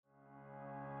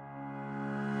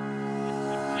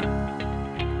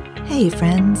Hey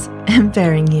friends, and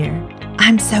Faring here.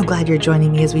 I'm so glad you're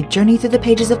joining me as we journey through the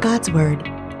pages of God's Word,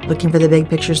 looking for the big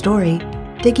picture story,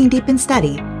 digging deep and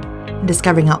study, and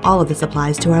discovering how all of this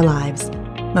applies to our lives.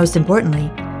 Most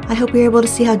importantly, I hope you're able to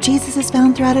see how Jesus is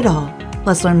found throughout it all,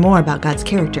 plus learn more about God's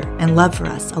character and love for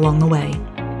us along the way.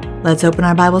 Let's open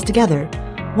our Bibles together,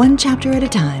 one chapter at a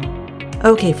time.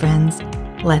 Okay friends,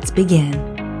 let's begin.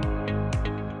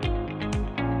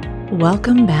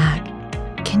 Welcome back.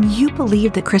 Can you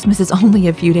believe that Christmas is only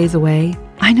a few days away?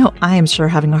 I know I am sure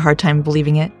having a hard time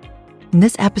believing it. And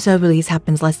this episode release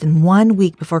happens less than 1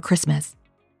 week before Christmas.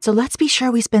 So let's be sure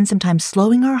we spend some time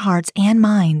slowing our hearts and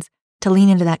minds to lean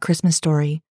into that Christmas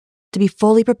story, to be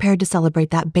fully prepared to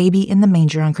celebrate that baby in the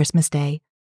manger on Christmas Day.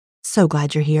 So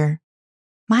glad you're here.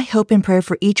 My hope and prayer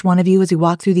for each one of you as we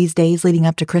walk through these days leading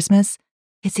up to Christmas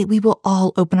is that we will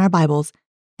all open our Bibles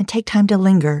and take time to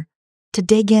linger, to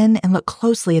dig in and look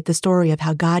closely at the story of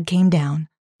how God came down,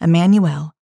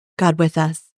 Emmanuel, God with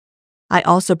us. I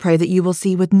also pray that you will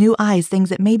see with new eyes things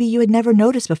that maybe you had never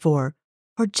noticed before,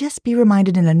 or just be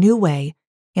reminded in a new way,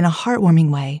 in a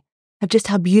heartwarming way, of just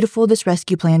how beautiful this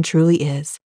rescue plan truly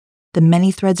is. The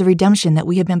many threads of redemption that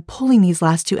we have been pulling these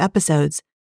last 2 episodes,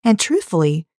 and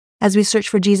truthfully, as we search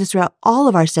for Jesus throughout all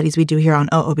of our studies we do here on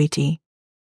OOBT.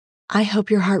 I hope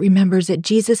your heart remembers that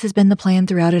Jesus has been the plan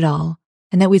throughout it all,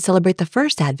 and that we celebrate the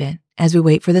first Advent as we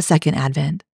wait for the second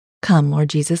Advent. Come, Lord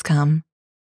Jesus, come.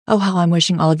 Oh, how I'm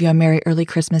wishing all of you a Merry Early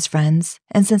Christmas, friends.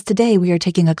 And since today we are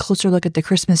taking a closer look at the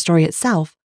Christmas story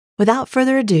itself, without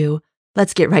further ado,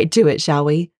 let's get right to it, shall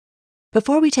we?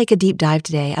 Before we take a deep dive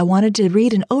today, I wanted to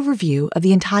read an overview of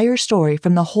the entire story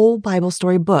from the Whole Bible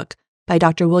Story book by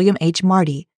Dr. William H.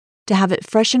 Marty to have it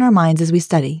fresh in our minds as we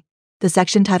study. The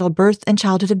section titled Birth and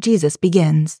Childhood of Jesus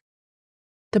begins.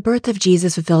 The birth of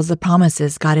Jesus fulfills the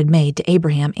promises God had made to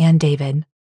Abraham and David.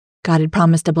 God had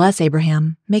promised to bless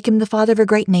Abraham, make him the father of a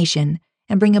great nation,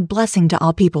 and bring a blessing to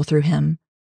all people through him.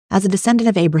 As a descendant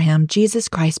of Abraham, Jesus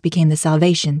Christ became the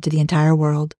salvation to the entire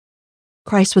world.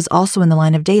 Christ was also in the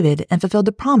line of David and fulfilled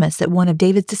the promise that one of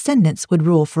David's descendants would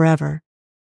rule forever.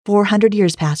 400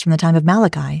 years passed from the time of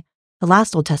Malachi, the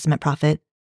last Old Testament prophet,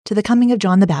 to the coming of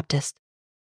John the Baptist.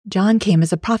 John came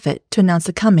as a prophet to announce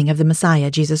the coming of the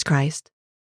Messiah, Jesus Christ.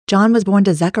 John was born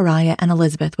to Zechariah and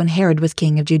Elizabeth when Herod was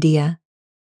king of Judea.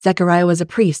 Zechariah was a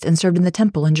priest and served in the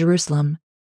temple in Jerusalem.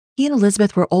 He and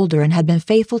Elizabeth were older and had been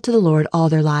faithful to the Lord all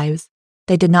their lives.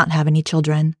 They did not have any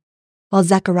children. While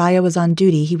Zechariah was on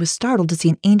duty, he was startled to see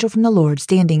an angel from the Lord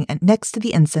standing next to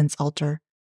the incense altar.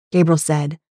 Gabriel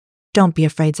said, "Don't be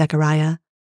afraid, Zechariah.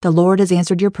 The Lord has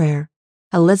answered your prayer.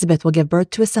 Elizabeth will give birth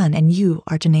to a son, and you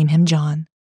are to name him John."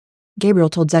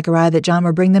 Gabriel told Zechariah that John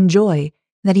would bring them joy,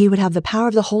 and that he would have the power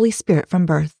of the Holy Spirit from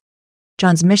birth.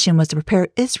 John's mission was to prepare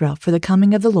Israel for the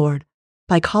coming of the Lord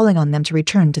by calling on them to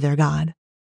return to their God.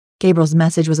 Gabriel's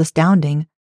message was astounding.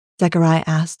 Zechariah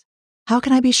asked, "How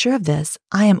can I be sure of this?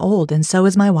 I am old, and so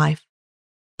is my wife."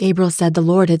 Gabriel said the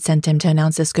Lord had sent him to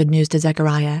announce this good news to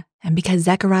Zechariah, and because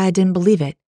Zechariah didn't believe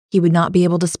it, he would not be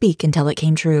able to speak until it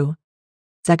came true.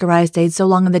 Zechariah stayed so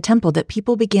long in the temple that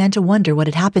people began to wonder what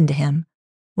had happened to him.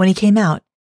 When he came out,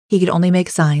 he could only make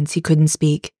signs, he couldn't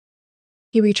speak.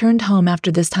 He returned home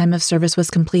after this time of service was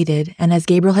completed, and as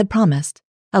Gabriel had promised,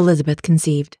 Elizabeth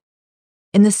conceived.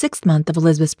 In the 6th month of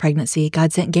Elizabeth's pregnancy,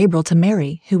 God sent Gabriel to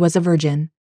Mary, who was a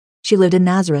virgin. She lived in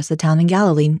Nazareth, a town in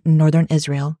Galilee, in northern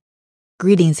Israel.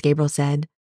 "Greetings," Gabriel said.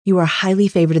 "You are highly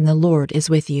favored and the Lord is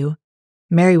with you."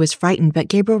 Mary was frightened, but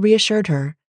Gabriel reassured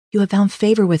her, "You have found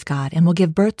favor with God and will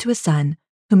give birth to a son,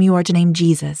 whom you are to name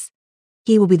Jesus.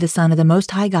 He will be the Son of the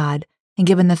Most High God and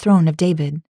given the throne of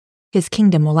David. His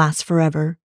kingdom will last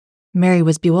forever." Mary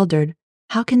was bewildered.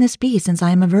 "How can this be, since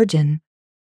I am a virgin?"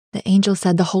 The angel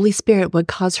said the Holy Spirit would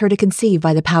cause her to conceive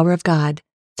by the power of God,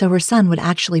 so her son would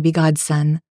actually be God's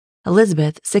son.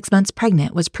 Elizabeth, 6 months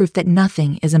pregnant, was proof that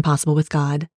nothing is impossible with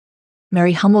God.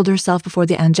 Mary humbled herself before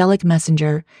the angelic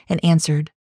messenger and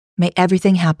answered, "May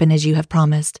everything happen as you have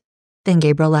promised." Then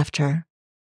Gabriel left her.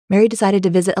 Mary decided to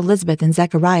visit Elizabeth and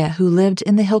Zechariah, who lived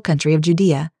in the hill country of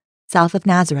Judea, south of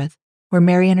Nazareth, where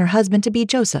Mary and her husband-to-be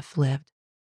Joseph lived.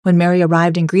 When Mary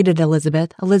arrived and greeted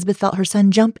Elizabeth, Elizabeth felt her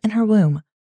son jump in her womb.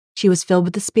 She was filled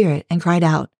with the Spirit and cried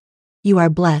out, "You are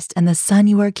blessed, and the son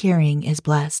you are carrying is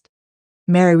blessed."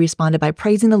 Mary responded by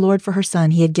praising the Lord for her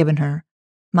son he had given her.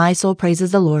 "My soul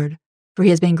praises the Lord, for he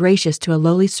has been gracious to a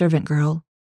lowly servant girl.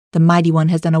 The Mighty One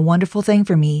has done a wonderful thing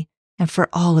for me and for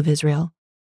all of Israel.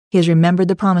 He has remembered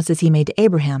the promises he made to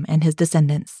Abraham and his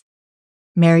descendants."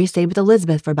 Mary stayed with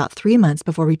Elizabeth for about 3 months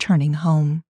before returning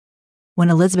home. When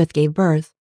Elizabeth gave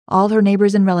birth, all her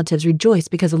neighbors and relatives rejoiced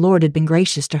because the Lord had been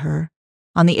gracious to her.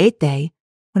 On the 8th day,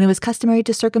 When it was customary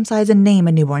to circumcise and name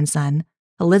a newborn son,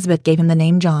 Elizabeth gave him the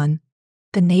name John.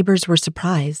 The neighbors were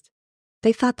surprised.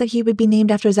 They thought that he would be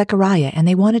named after Zechariah, and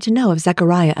they wanted to know if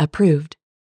Zechariah approved.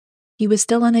 He was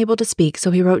still unable to speak,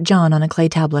 so he wrote John on a clay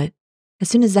tablet. As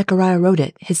soon as Zechariah wrote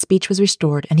it, his speech was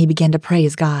restored, and he began to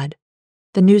praise God.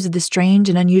 The news of the strange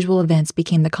and unusual events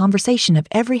became the conversation of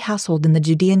every household in the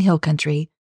Judean hill country.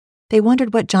 They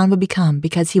wondered what John would become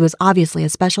because he was obviously a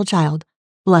special child,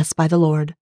 blessed by the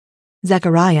Lord.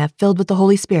 Zechariah, filled with the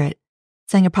Holy Spirit,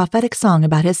 sang a prophetic song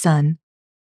about his son.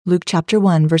 Luke chapter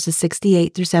 1, verses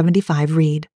 68 through 75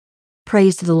 read,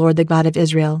 "Praise to the Lord, the God of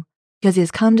Israel, because he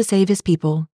has come to save his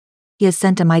people. He has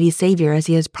sent a mighty Savior as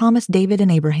he has promised David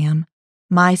and Abraham.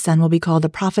 My son will be called the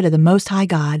prophet of the Most High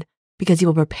God, because he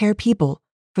will prepare people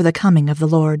for the coming of the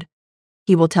Lord.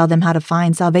 He will tell them how to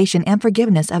find salvation and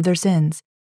forgiveness of their sins.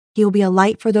 He will be a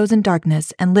light for those in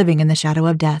darkness and living in the shadow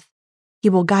of death. He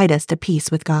will guide us to peace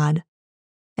with God."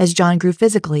 As John grew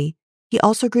physically, he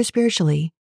also grew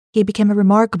spiritually. He became a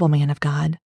remarkable man of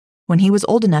God. When he was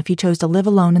old enough, he chose to live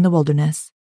alone in the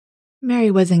wilderness.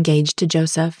 Mary was engaged to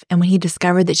Joseph, and when he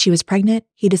discovered that she was pregnant,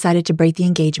 he decided to break the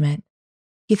engagement.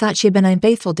 He thought she had been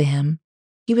unfaithful to him.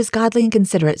 He was godly and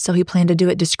considerate, so he planned to do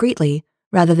it discreetly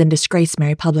rather than disgrace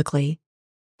Mary publicly.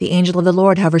 The angel of the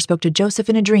Lord, however, spoke to Joseph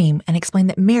in a dream and explained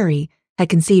that Mary had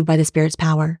conceived by the Spirit's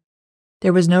power.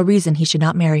 There was no reason he should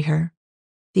not marry her.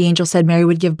 The angel said Mary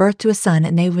would give birth to a son,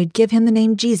 and they would give him the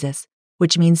name Jesus,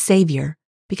 which means Savior,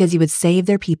 because he would save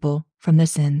their people from their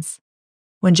sins.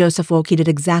 When Joseph woke, he did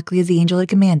exactly as the angel had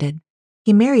commanded.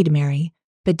 He married Mary,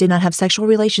 but did not have sexual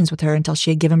relations with her until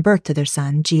she had given birth to their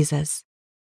son, Jesus.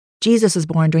 Jesus was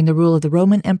born during the rule of the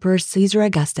Roman Emperor Caesar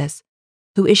Augustus,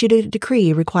 who issued a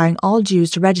decree requiring all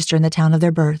Jews to register in the town of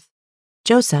their birth.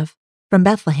 Joseph, from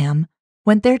Bethlehem,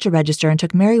 went there to register and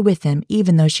took Mary with him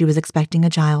even though she was expecting a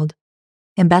child.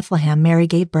 In Bethlehem, Mary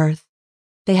gave birth.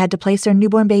 They had to place their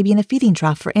newborn baby in a feeding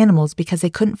trough for animals because they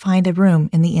couldn't find a room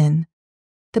in the inn.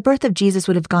 The birth of Jesus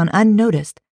would have gone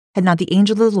unnoticed had not the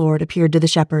angel of the Lord appeared to the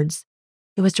shepherds.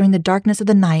 It was during the darkness of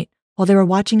the night, while they were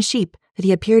watching sheep, that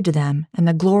he appeared to them, and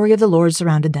the glory of the Lord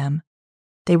surrounded them.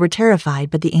 They were terrified,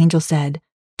 but the angel said,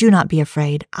 "Do not be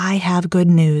afraid. I have good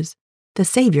news. The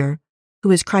Savior,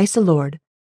 who is Christ the Lord,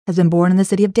 has been born in the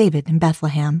city of David in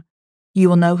Bethlehem. You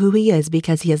will know who he is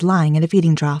because he is lying in a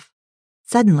feeding trough."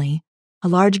 Suddenly, a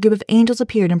large group of angels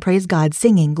appeared and praised God,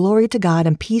 singing, "Glory to God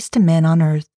and peace to men on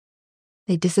earth."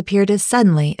 They disappeared as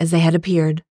suddenly as they had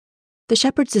appeared. The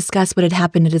shepherds discussed what had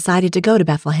happened and decided to go to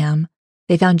Bethlehem.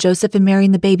 They found Joseph and Mary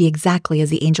and the baby exactly as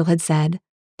the angel had said.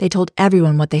 They told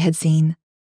everyone what they had seen.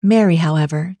 Mary,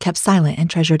 however, kept silent and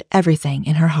treasured everything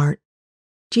in her heart.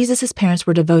 Jesus' parents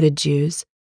were devoted Jews.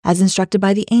 As instructed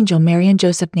by the angel, Mary and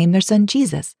Joseph named their son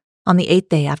Jesus on the 8th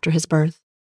day after his birth.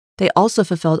 They also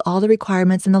fulfilled all the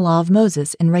requirements in the law of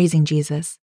Moses in raising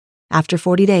Jesus. After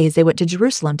 40 days, they went to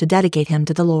Jerusalem to dedicate him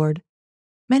to the Lord.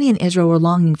 Many in Israel were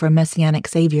longing for a messianic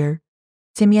Savior.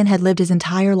 Simeon had lived his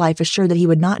entire life assured that he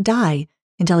would not die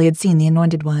until he had seen the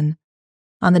Anointed One.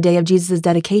 On the day of Jesus'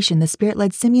 dedication, the Spirit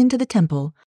led Simeon to the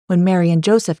temple when Mary and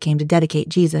Joseph came to dedicate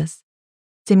Jesus.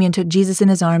 Simeon took Jesus in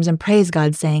his arms and praised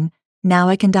God, saying, "Now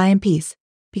I can die in peace,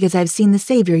 because I have seen the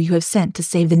Savior you have sent to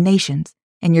save the nations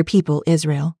and your people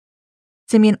Israel."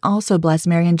 Simeon also blessed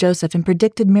Mary and Joseph and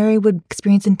predicted Mary would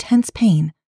experience intense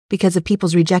pain because of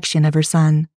people's rejection of her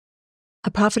son.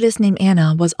 A prophetess named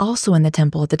Anna was also in the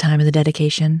temple at the time of the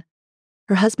dedication.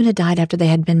 Her husband had died after they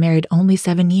had been married only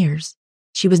 7 years.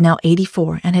 She was now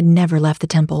 84 and had never left the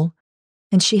temple,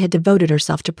 and she had devoted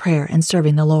herself to prayer and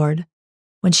serving the Lord.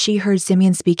 When she heard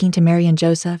Simeon speaking to Mary and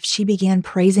Joseph, she began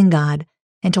praising God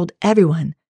and told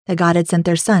everyone that God had sent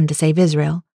their son to save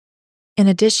Israel. In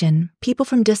addition, people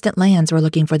from distant lands were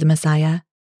looking for the Messiah.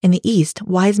 In the east,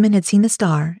 wise men had seen the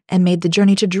star and made the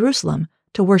journey to Jerusalem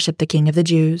to worship the King of the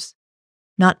Jews.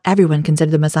 Not everyone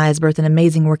considered the Messiah's birth an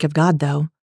amazing work of God, though.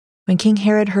 When King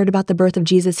Herod heard about the birth of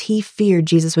Jesus, he feared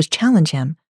Jesus would challenge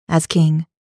him as king.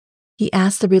 He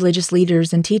asked the religious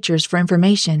leaders and teachers for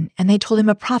information, and they told him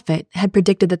a prophet had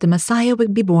predicted that the Messiah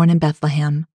would be born in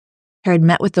Bethlehem. Herod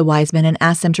met with the wise men and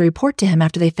asked them to report to him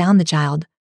after they found the child,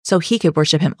 so he could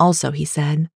worship him also, he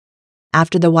said.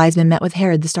 After the wise men met with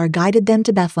Herod, the star guided them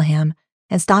to Bethlehem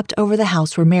and stopped over the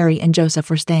house where Mary and Joseph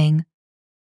were staying.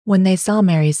 When they saw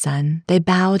Mary's son, they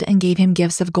bowed and gave him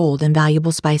gifts of gold and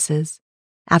valuable spices.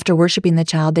 After worshiping the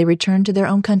child, they returned to their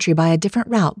own country by a different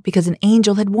route because an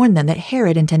angel had warned them that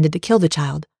Herod intended to kill the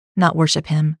child, not worship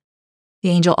him. The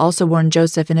angel also warned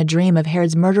Joseph in a dream of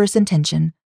Herod's murderous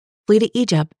intention. "Flee to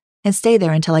Egypt and stay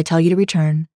there until I tell you to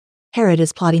return. Herod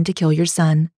is plotting to kill your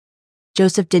son."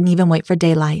 Joseph didn't even wait for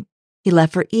daylight. He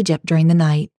left for Egypt during the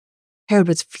night. Herod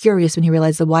was furious when he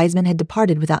realized the wise men had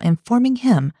departed without informing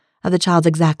him of the child's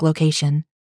exact location.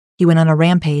 He went on a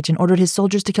rampage and ordered his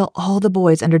soldiers to kill all the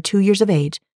boys under 2 years of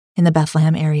age in the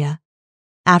Bethlehem area.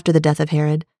 After the death of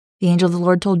Herod, the angel of the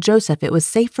Lord told Joseph it was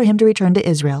safe for him to return to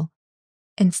Israel.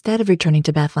 Instead of returning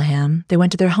to Bethlehem, they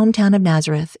went to their hometown of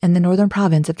Nazareth in the northern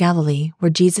province of Galilee,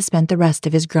 where Jesus spent the rest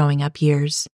of his growing up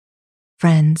years.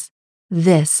 Friends,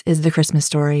 this is the Christmas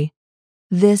story.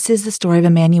 This is the story of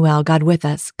Emmanuel, God with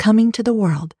us, coming to the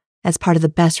world as part of the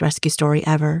best rescue story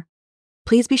ever.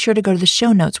 Please be sure to go to the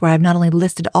show notes where I've not only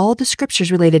listed all the scriptures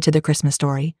related to the Christmas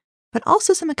story, but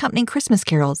also some accompanying Christmas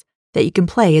carols that you can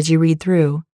play as you read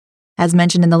through. As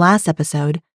mentioned in the last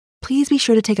episode, please be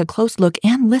sure to take a close look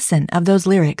and listen of those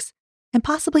lyrics, and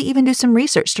possibly even do some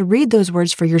research to read those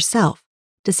words for yourself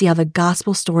to see how the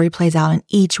gospel story plays out in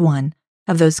each one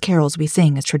of those carols we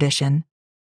sing as tradition.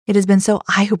 It has been so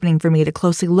eye-opening for me to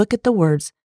closely look at the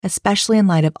words, especially in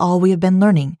light of all we have been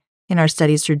learning in our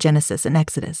studies through Genesis and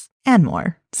Exodus, and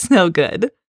more. So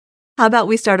good. How about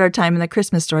we start our time in the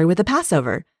Christmas story with the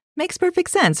Passover? Makes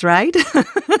perfect sense, right?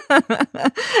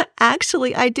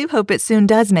 Actually, I do hope it soon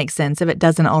does make sense if it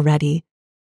doesn't already.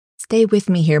 Stay with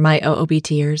me here, my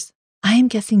OOBTers. I am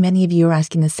guessing many of you are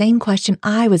asking the same question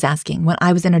I was asking when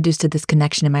I was introduced to this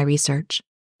connection in my research.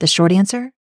 The short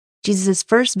answer? Jesus'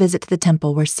 first visit to the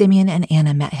temple where Simeon and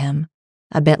Anna met him.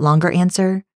 A bit longer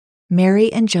answer?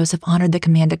 Mary and Joseph honored the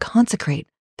command to consecrate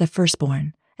the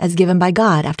firstborn, as given by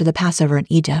God after the Passover in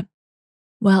Egypt.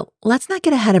 Well, let's not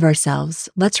get ahead of ourselves.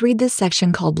 Let's read this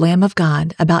section called Lamb of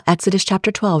God about Exodus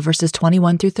chapter 12, verses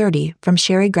 21 through 30 from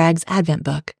Sherry Gregg's Advent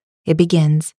book. It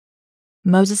begins,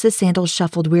 Moses' sandals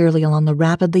shuffled wearily along the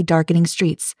rapidly darkening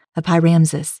streets of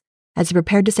Pi-Ramses as he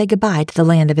prepared to say goodbye to the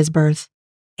land of his birth,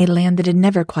 a land that had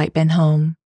never quite been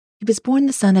home. He was born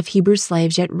the son of Hebrew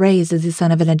slaves, yet raised as the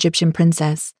son of an Egyptian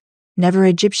princess, never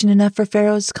Egyptian enough for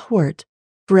Pharaoh's court,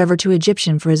 forever too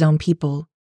Egyptian for his own people.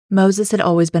 Moses had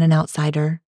always been an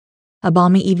outsider. A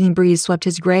balmy evening breeze swept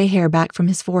his gray hair back from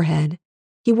his forehead.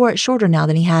 He wore it shorter now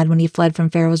than he had when he fled from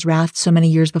Pharaoh's wrath so many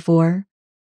years before.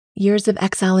 Years of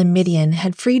exile in Midian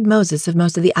had freed Moses of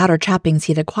most of the outer trappings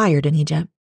he had acquired in Egypt.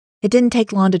 It didn't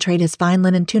take long to trade his fine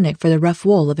linen tunic for the rough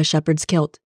wool of a shepherd's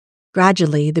kilt.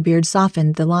 Gradually, the beard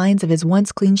softened the lines of his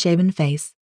once clean-shaven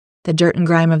face. The dirt and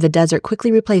grime of the desert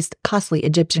quickly replaced costly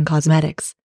Egyptian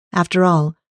cosmetics. After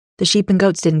all, the sheep and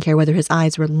goats didn't care whether his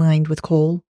eyes were lined with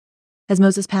coal. As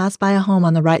Moses passed by a home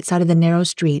on the right side of the narrow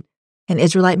street, an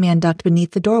Israelite man ducked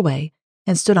beneath the doorway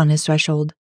and stood on his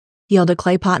threshold. He held a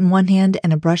clay pot in one hand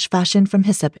and a brush fashioned from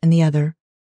hyssop in the other.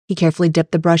 He carefully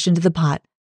dipped the brush into the pot,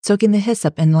 soaking the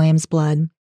hyssop in lamb's blood.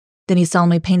 Then he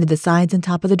solemnly painted the sides and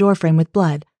top of the doorframe with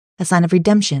blood, a sign of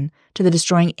redemption to the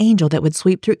destroying angel that would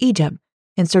sweep through Egypt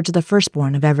in search of the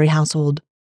firstborn of every household.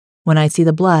 When I see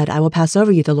the blood, I will pass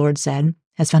over you, the Lord said,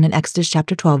 as found in Exodus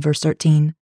chapter 12, verse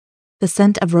 13. The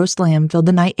scent of roast lamb filled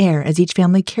the night air as each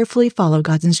family carefully followed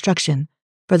God's instruction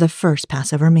for the first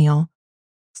Passover meal.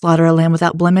 Slaughter a lamb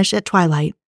without blemish at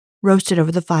twilight, roast it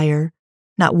over the fire.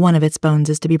 Not one of its bones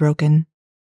is to be broken.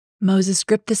 Moses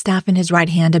gripped the staff in his right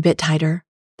hand a bit tighter.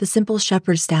 The simple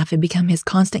shepherd's staff had become his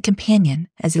constant companion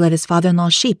as he led his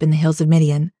father-in-law's sheep in the hills of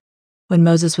Midian. When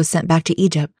Moses was sent back to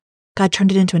Egypt, God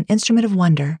turned it into an instrument of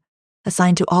wonder, a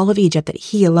sign to all of Egypt that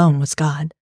he alone was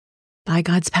God. By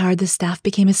God's power, the staff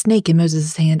became a snake in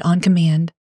Moses' hand on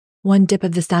command. One dip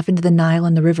of the staff into the Nile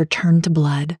and the river turned to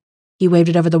blood. He waved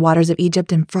it over the waters of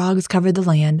Egypt and frogs covered the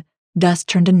land. Dust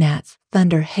turned to gnats,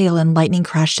 thunder, hail, and lightning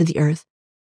crashed to the earth.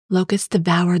 Locusts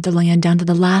devoured the land down to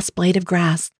the last blade of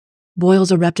grass.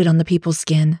 Boils erupted on the people's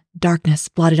skin. Darkness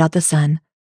blotted out the sun.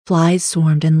 Flies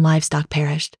swarmed and livestock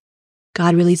perished.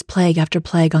 God released plague after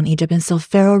plague on Egypt until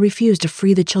Pharaoh refused to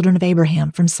free the children of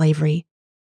Abraham from slavery.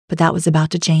 But that was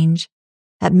about to change.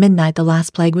 At midnight, the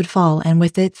last plague would fall, and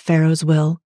with it, Pharaoh's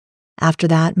will. After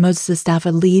that, Moses' staff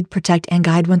would lead, protect, and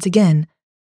guide once again.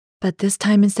 But this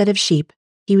time, instead of sheep,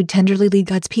 he would tenderly lead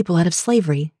God's people out of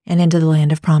slavery and into the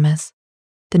land of promise.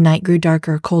 The night grew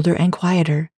darker, colder, and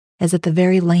quieter, as if the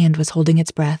very land was holding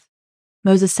its breath.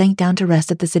 Moses sank down to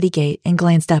rest at the city gate and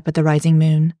glanced up at the rising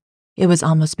moon. It was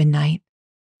almost midnight.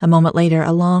 A moment later,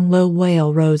 a long, low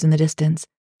wail rose in the distance,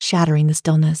 shattering the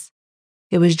stillness.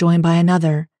 It was joined by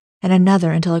another, and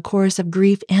another until a chorus of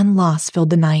grief and loss filled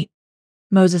the night.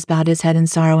 Moses bowed his head in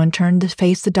sorrow and turned to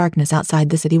face the darkness outside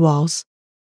the city walls.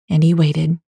 And he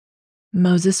waited.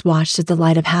 Moses watched as the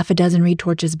light of half a dozen reed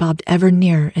torches bobbed ever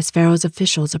nearer as Pharaoh's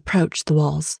officials approached the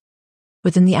walls.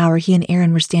 Within the hour, he and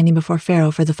Aaron were standing before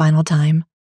Pharaoh for the final time.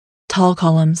 Tall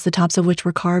columns, the tops of which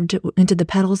were carved into the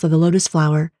petals of the lotus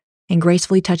flower and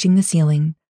gracefully touching the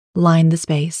ceiling, lined the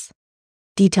space.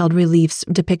 Detailed reliefs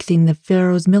depicting the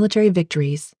pharaoh's military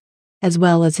victories, as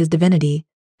well as his divinity,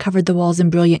 covered the walls in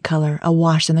brilliant color,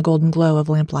 awash in the golden glow of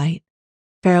lamplight.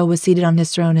 Pharaoh was seated on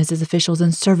his throne as his officials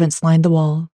and servants lined the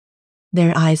wall,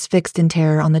 their eyes fixed in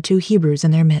terror on the two Hebrews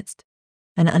in their midst.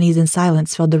 An uneasy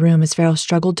silence filled the room as Pharaoh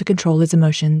struggled to control his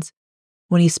emotions.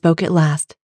 When he spoke at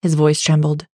last, his voice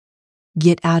trembled.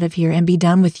 "Get out of here and be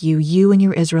done with you, you and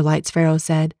your Israelites," Pharaoh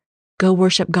said. "Go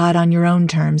worship God on your own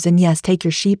terms, and yes, take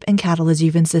your sheep and cattle as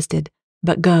you've insisted,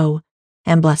 but go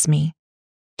and bless me."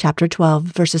 Chapter 12,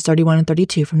 verses 31 and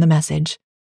 32 from the Message.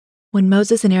 When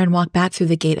Moses and Aaron walked back through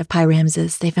the gate of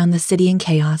Pi-Ramses, they found the city in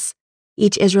chaos.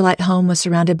 Each Israelite home was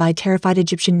surrounded by terrified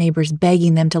Egyptian neighbors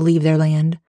begging them to leave their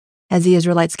land. As the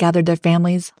Israelites gathered their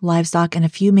families, livestock, and a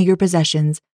few meager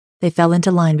possessions, they fell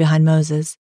into line behind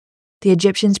Moses. The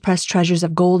Egyptians pressed treasures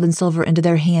of gold and silver into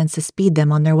their hands to speed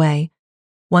them on their way.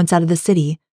 Once out of the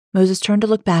city, Moses turned to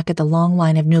look back at the long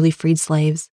line of newly freed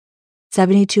slaves.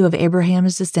 72 of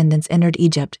Abraham's descendants entered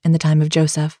Egypt in the time of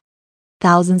Joseph.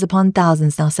 Thousands upon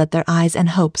thousands now set their eyes and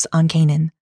hopes on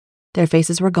Canaan. Their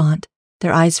faces were gaunt,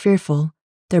 their eyes fearful,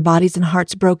 their bodies and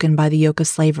hearts broken by the yoke of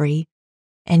slavery.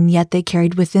 And yet they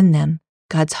carried within them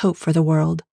God's hope for the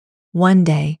world. One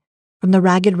day, from the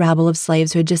ragged rabble of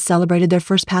slaves who had just celebrated their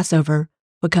first Passover,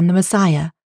 would come the Messiah,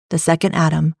 the second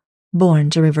Adam, born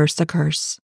to reverse the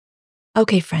curse.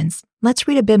 Okay, friends, let's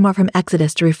read a bit more from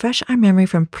Exodus to refresh our memory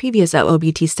from previous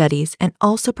OOBT studies and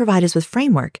also provide us with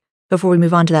framework before we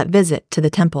move on to that visit to the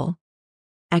temple.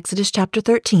 Exodus chapter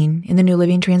 13 in the New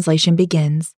Living Translation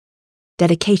begins,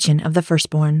 Dedication of the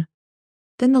Firstborn.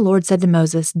 Then the Lord said to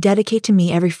Moses, "Dedicate to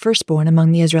me every firstborn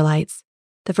among the Israelites.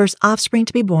 The first offspring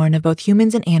to be born of both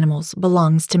humans and animals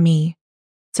belongs to me."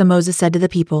 So Moses said to the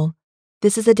people,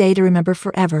 "This is a day to remember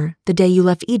forever, the day you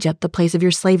left Egypt, the place of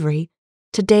your slavery.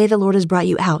 Today the Lord has brought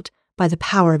you out by the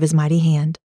power of his mighty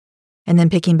hand." And then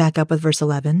picking back up with verse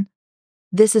 11,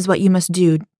 "This is what you must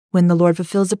do when the Lord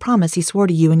fulfills the promise he swore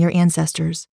to you and your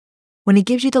ancestors. When he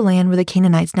gives you the land where the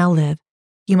Canaanites now live,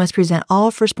 you must present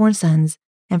all firstborn sons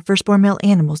and firstborn male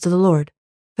animals to the Lord,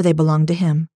 for they belong to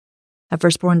him. A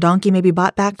firstborn donkey may be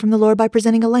bought back from the Lord by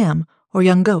presenting a lamb or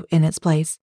young goat in its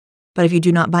place. But if you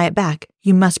do not buy it back,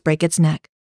 you must break its neck.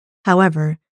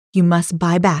 However, you must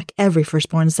buy back every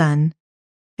firstborn son.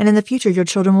 And in the future your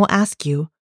children will ask you,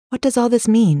 'What does all this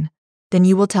mean?' Then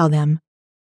you will tell them,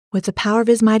 'With the power of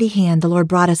his mighty hand the Lord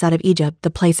brought us out of Egypt, the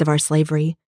place of our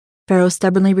slavery. Pharaoh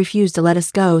stubbornly refused to let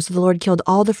us go, so the Lord killed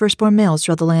all the firstborn males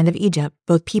throughout the land of Egypt,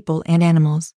 both people and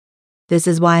animals. This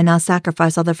is why I now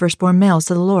sacrifice all the firstborn males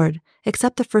to the Lord,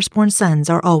 except the firstborn sons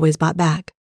are always bought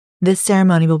back. This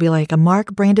ceremony will be like a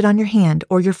mark branded on your hand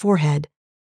or your forehead.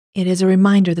 It is a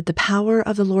reminder that the power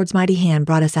of the Lord's mighty hand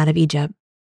brought us out of Egypt."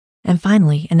 And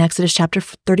finally, in Exodus chapter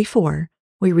 34,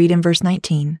 we read in verse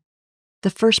 19, "The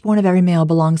firstborn of every male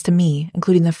belongs to me,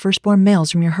 including the firstborn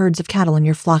males from your herds of cattle and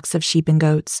your flocks of sheep and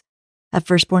goats. A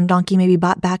firstborn donkey may be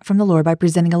bought back from the Lord by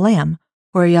presenting a lamb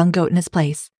or a young goat in its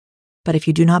place. But if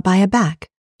you do not buy it back,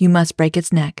 you must break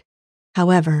its neck.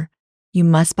 However, you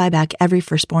must buy back every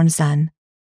firstborn son.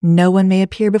 No one may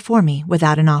appear before me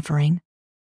without an offering."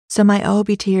 So my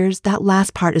OOBTers, that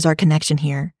last part is our connection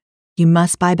here. You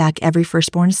must buy back every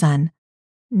firstborn son.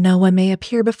 No one may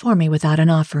appear before me without an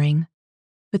offering.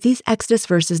 With these Exodus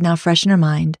verses now fresh in our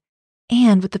mind,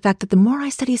 and with the fact that the more I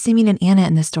study Simeon and Anna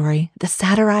in this story, the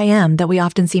sadder I am that we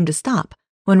often seem to stop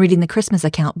when reading the Christmas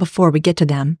account before we get to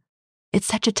them. It's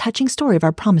such a touching story of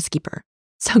our promise keeper.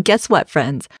 So guess what,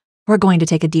 friends? We're going to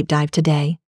take a deep dive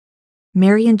today.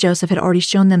 Mary and Joseph had already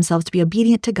shown themselves to be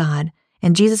obedient to God,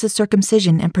 and Jesus'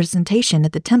 circumcision and presentation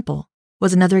at the temple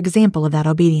was another example of that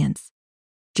obedience.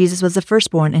 Jesus was the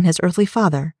firstborn in his earthly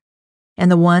father,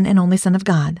 and the one and only Son of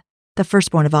God, the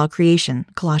firstborn of all creation,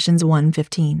 Colossians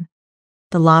 1:15.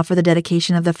 The law for the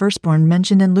dedication of the firstborn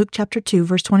mentioned in Luke chapter 2,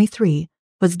 verse 23,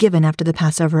 was given after the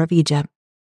Passover of Egypt.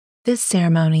 This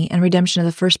ceremony and redemption of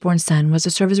the firstborn son was to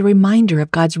serve as a reminder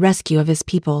of God's rescue of his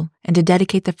people and to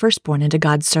dedicate the firstborn into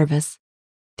God's service.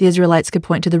 The Israelites could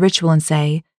point to the ritual and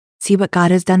say, "See what God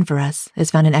has done for us,"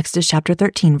 as found in Exodus chapter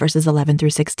 13, verses 11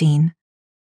 through 16.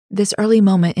 This early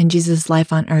moment in Jesus'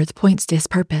 life on earth points to his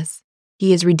purpose.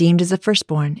 He is redeemed as the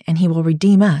firstborn, and he will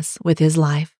redeem us with his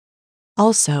life.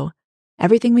 Also,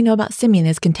 everything we know about Simeon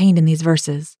is contained in these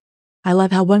verses. I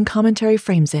love how one commentary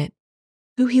frames it.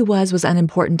 Who he was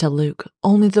unimportant to Luke.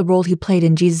 Only the role he played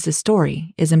in Jesus'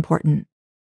 story is important.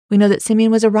 We know that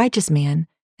Simeon was a righteous man,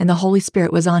 and the Holy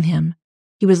Spirit was on him.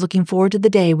 He was looking forward to the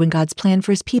day when God's plan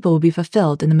for his people would be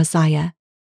fulfilled in the Messiah.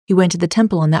 He went to the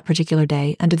temple on that particular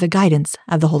day under the guidance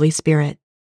of the Holy Spirit.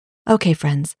 Okay,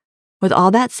 friends, with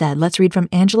all that said, let's read from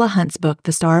Angela Hunt's book,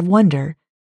 The Star of Wonder,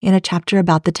 in a chapter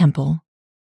about the temple.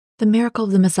 The miracle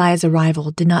of the Messiah's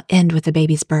arrival did not end with the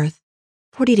baby's birth.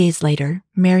 40 days later,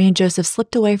 Mary and Joseph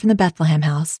slipped away from the Bethlehem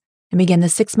house and began the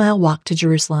 6-mile walk to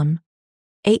Jerusalem.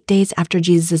 8 days after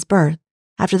Jesus' birth,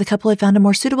 after the couple had found a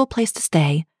more suitable place to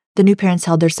stay, the new parents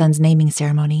held their son's naming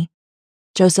ceremony.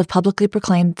 Joseph publicly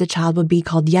proclaimed that the child would be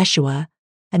called Yeshua,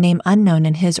 a name unknown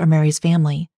in his or Mary's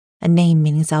family, a name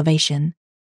meaning salvation.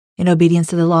 In obedience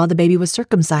to the law, the baby was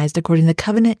circumcised according to the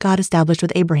covenant God established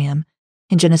with Abraham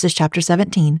in Genesis chapter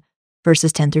 17,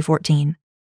 verses 10 through 14.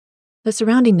 The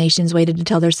surrounding nations waited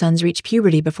until their sons reached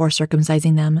puberty before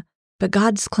circumcising them, but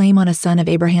God's claim on a son of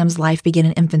Abraham's life began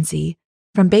in infancy.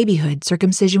 From babyhood,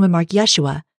 circumcision would mark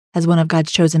Yeshua as one of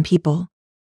God's chosen people.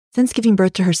 Since giving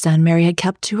birth to her son, Mary had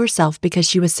kept to herself because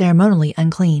she was ceremonially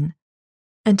unclean.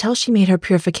 Until she made her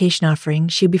purification offering,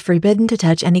 she would be forbidden to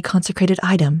touch any consecrated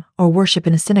item or worship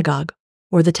in a synagogue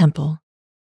or the temple.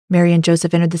 Mary and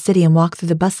Joseph entered the city and walked through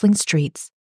the bustling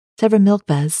streets. Several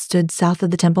mikvahs stood south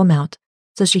of the Temple Mount,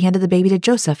 so she handed the baby to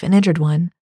Joseph and entered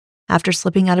one. After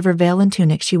slipping out of her veil and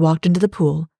tunic, she walked into the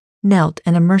pool, knelt,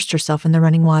 and immersed herself in the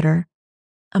running water.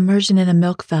 Immersion in a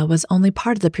mikvah was only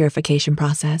part of the purification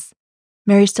process.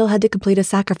 Mary still had to complete a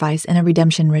sacrifice and a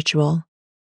redemption ritual.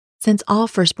 Since all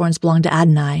firstborns belonged to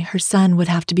Adonai, her son would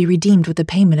have to be redeemed with a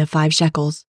payment of 5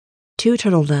 shekels. 2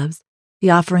 turtle doves, the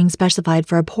offering specified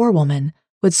for a poor woman,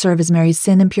 would serve as Mary's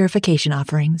sin and purification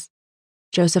offerings.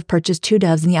 Joseph purchased 2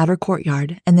 doves in the outer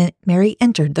courtyard, and then Mary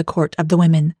entered the court of the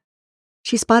women.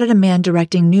 She spotted a man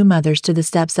directing new mothers to the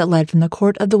steps that led from the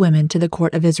court of the women to the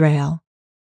court of Israel.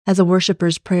 As the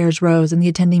worshippers' prayers rose and the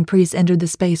attending priests entered the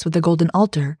space with the golden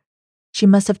altar, she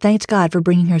must have thanked God for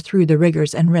bringing her through the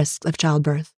rigors and risks of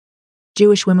childbirth.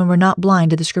 Jewish women were not blind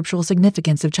to the scriptural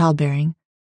significance of childbearing.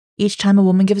 Each time a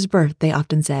woman gives birth, they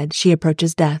often said, she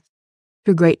approaches death.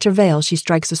 Through great travail, she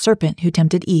strikes the serpent who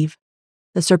tempted Eve.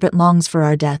 The serpent longs for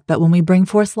our death, but when we bring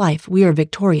forth life, we are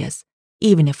victorious,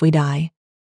 even if we die.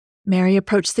 Mary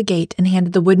approached the gate and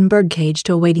handed the wooden birdcage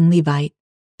to a waiting Levite.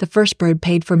 The first bird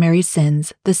paid for Mary's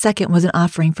sins, the second was an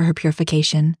offering for her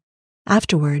purification.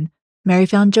 Afterward, Mary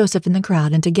found Joseph in the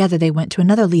crowd, and together they went to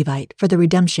another Levite for the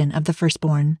redemption of the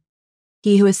firstborn.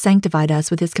 He who has sanctified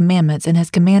us with his commandments and has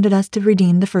commanded us to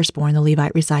redeem the firstborn, the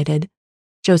Levite recited.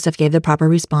 Joseph gave the proper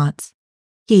response.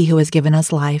 He who has given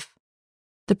us life.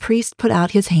 The priest put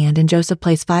out his hand, and Joseph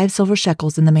placed 5 silver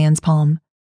shekels in the man's palm.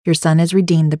 Your son is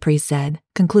redeemed, the priest said,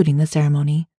 concluding the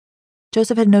ceremony.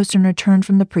 Joseph had no sooner turned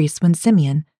from the priest when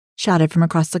Simeon shouted from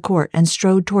across the court and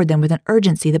strode toward them with an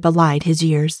urgency that belied his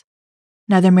years.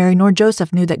 Neither Mary nor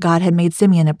Joseph knew that God had made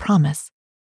Simeon a promise.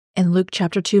 In Luke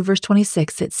chapter 2, verse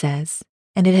 26, it says,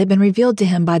 "And it had been revealed to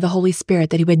him by the Holy Spirit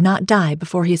that he would not die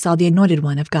before he saw the anointed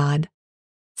one of God."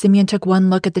 Simeon took one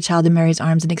look at the child in Mary's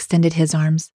arms and extended his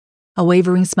arms. A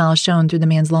wavering smile shone through the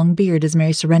man's long beard as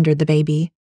Mary surrendered the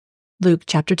baby. Luke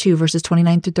chapter 2, verses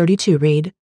 29 through 32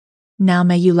 read, "Now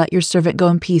may you let your servant go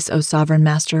in peace, O sovereign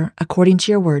master, according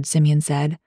to your word," Simeon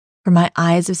said. "For my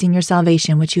eyes have seen your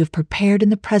salvation, which you have prepared in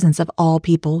the presence of all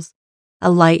peoples,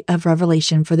 a light of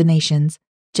revelation for the nations,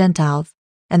 Gentiles,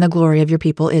 and the glory of your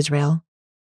people Israel."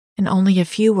 In only a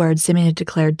few words, Simeon had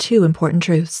declared 2 important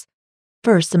truths.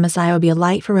 First, the Messiah would be a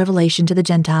light for revelation to the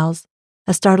Gentiles,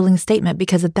 a startling statement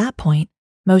because at that point,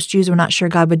 most Jews were not sure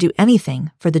God would do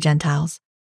anything for the Gentiles.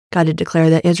 God had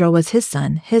declared that Israel was his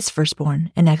son, his firstborn,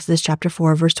 in Exodus chapter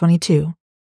 4, verse 22.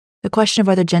 The question of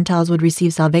whether Gentiles would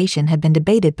receive salvation had been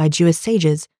debated by Jewish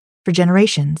sages for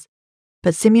generations,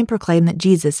 but Simeon proclaimed that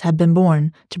Jesus had been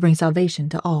born to bring salvation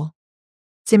to all.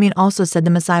 Simeon also said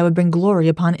the Messiah would bring glory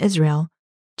upon Israel.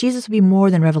 Jesus would be more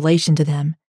than revelation to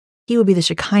them. He would be the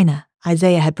Shekinah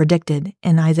Isaiah had predicted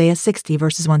in Isaiah 60,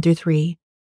 verses 1 through 3.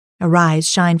 "Arise,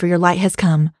 shine, for your light has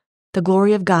come. The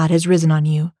glory of God has risen on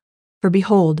you. For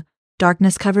behold,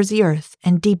 darkness covers the earth,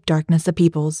 and deep darkness the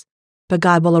peoples. But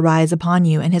God will arise upon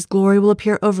you, and his glory will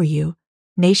appear over you.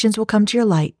 Nations will come to your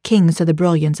light, kings to the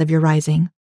brilliance of your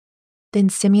rising." Then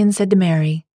Simeon said to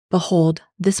Mary, "Behold,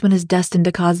 this one is destined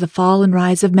to cause the fall and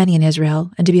rise of many in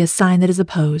Israel, and to be a sign that is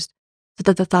opposed, so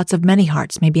that the thoughts of many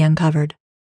hearts may be uncovered.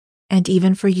 And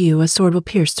even for you a sword will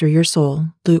pierce through your soul."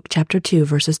 Luke chapter 2,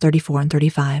 verses 34 and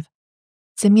 35.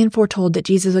 Simeon foretold that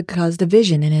Jesus would cause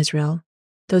division in Israel.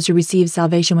 Those who received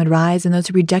salvation would rise, and those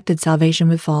who rejected salvation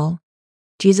would fall.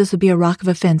 Jesus would be a rock of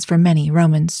offense for many,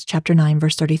 Romans chapter 9,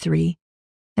 verse 33.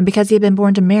 And because he had been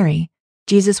born to Mary,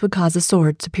 Jesus would cause a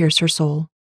sword to pierce her soul.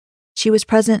 She was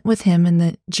present with him, and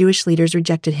the Jewish leaders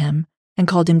rejected him and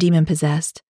called him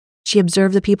demon-possessed. She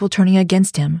observed the people turning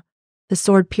against him. The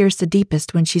sword pierced the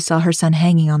deepest when she saw her son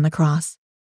hanging on the cross.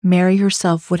 Mary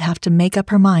herself would have to make up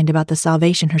her mind about the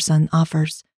salvation her son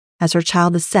offers, as her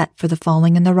child is set for the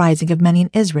falling and the rising of many in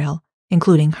Israel,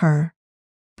 including her.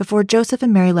 Before Joseph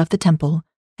and Mary left the temple,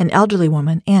 an elderly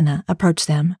woman, Anna, approached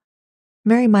them.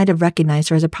 Mary might have recognized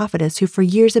her as a prophetess who for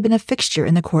years had been a fixture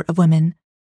in the court of women.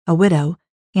 A widow,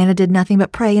 Anna did nothing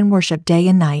but pray and worship day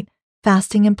and night,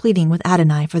 fasting and pleading with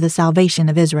Adonai for the salvation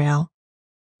of Israel.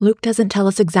 Luke doesn't tell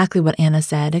us exactly what Anna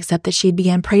said, except that she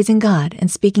began praising God and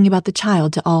speaking about the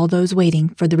child to all those waiting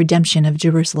for the redemption of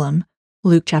Jerusalem.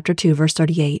 Luke chapter 2, verse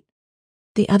 38.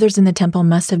 The others in the temple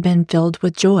must have been filled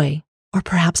with joy, or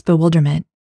perhaps bewilderment.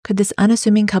 Could this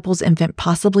unassuming couple's infant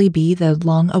possibly be the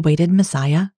long-awaited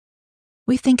Messiah?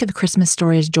 We think of the Christmas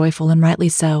story as joyful, and rightly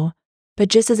so, but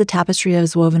just as a tapestry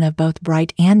is woven of both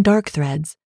bright and dark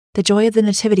threads, the joy of the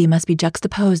Nativity must be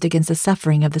juxtaposed against the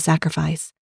suffering of the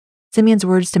sacrifice. Simeon's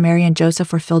words to Mary and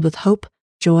Joseph were filled with hope,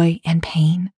 joy, and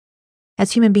pain.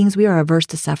 As human beings, we are averse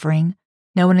to suffering.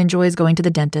 No one enjoys going to the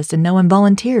dentist, and no one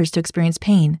volunteers to experience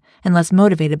pain unless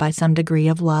motivated by some degree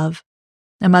of love.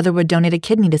 A mother would donate a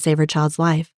kidney to save her child's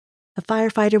life. A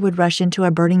firefighter would rush into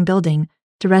a burning building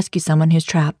to rescue someone who's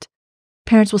trapped.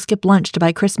 Parents will skip lunch to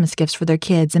buy Christmas gifts for their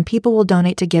kids, and people will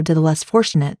donate to give to the less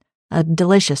fortunate a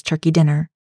delicious turkey dinner.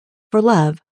 For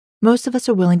love, most of us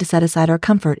are willing to set aside our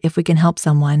comfort if we can help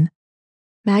someone.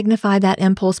 Magnify that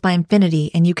impulse by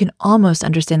infinity, and you can almost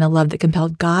understand the love that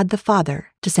compelled God the Father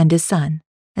to send His Son,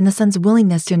 and the Son's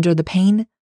willingness to endure the pain,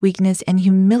 weakness, and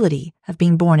humility of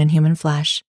being born in human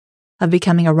flesh, of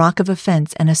becoming a rock of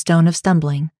offense and a stone of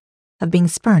stumbling, of being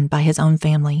spurned by His own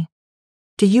family.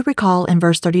 Do you recall in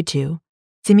verse 32,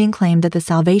 Simeon claimed that the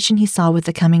salvation he saw with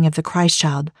the coming of the Christ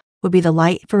child would be the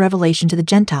light for revelation to the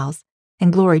Gentiles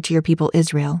and glory to your people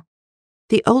Israel.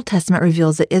 The Old Testament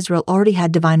reveals that Israel already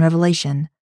had divine revelation.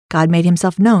 God made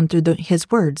Himself known through His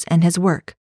words and His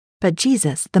work. But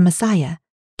Jesus, the Messiah,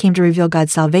 came to reveal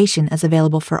God's salvation as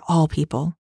available for all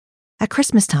people. At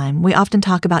Christmas time, we often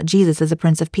talk about Jesus as a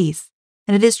Prince of Peace,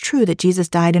 and it is true that Jesus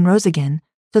died and rose again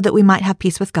so that we might have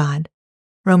peace with God.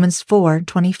 Romans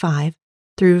 4:25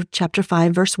 through chapter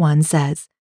 5, verse 1 says,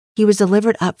 He was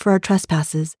delivered up for our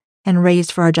trespasses and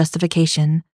raised for our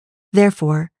justification.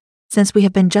 Therefore, since we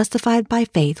have been justified by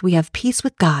faith, we have peace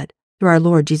with God through our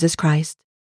Lord Jesus Christ.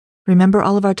 Remember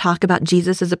all of our talk about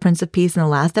Jesus as a Prince of Peace in the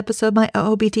last episode, my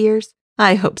OOBTers?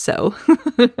 I hope so.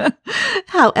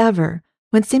 However,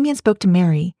 when Simeon spoke to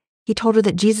Mary, he told her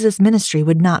that Jesus' ministry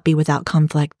would not be without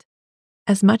conflict.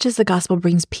 As much as the gospel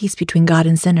brings peace between God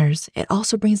and sinners, it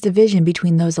also brings division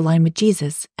between those aligned with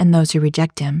Jesus and those who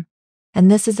reject Him.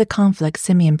 And this is the conflict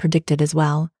Simeon predicted as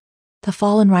well. The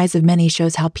fall and rise of many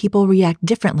shows how people react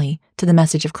differently to the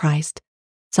message of Christ.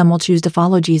 Some will choose to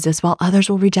follow Jesus while others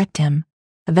will reject Him.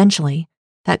 Eventually,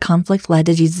 that conflict led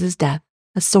to Jesus' death,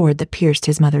 a sword that pierced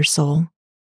His mother's soul.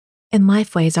 In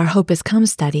Lifeways, Our Hope Is Come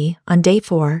study, on day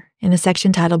 4, in a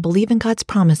section titled Believe in God's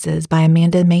Promises by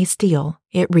Amanda May Steele,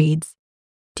 it reads,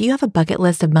 Do you have a bucket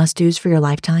list of must-dos for your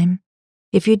lifetime?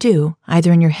 If you do,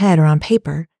 either in your head or on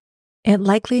paper, it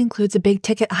likely includes a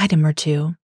big-ticket item or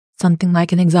two, something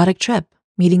like an exotic trip,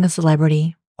 meeting a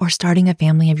celebrity, or starting a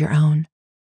family of your own.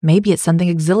 Maybe it's something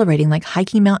exhilarating like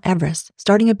hiking Mount Everest,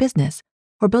 starting a business,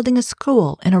 or building a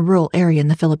school in a rural area in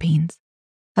the Philippines.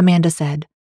 Amanda said,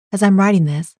 As I'm writing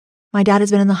this, my dad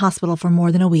has been in the hospital for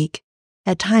more than a week.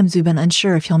 At times we've been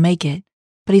unsure if he'll make it,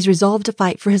 but he's resolved to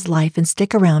fight for his life and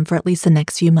stick around for at least the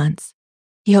next few months.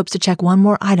 He hopes to check one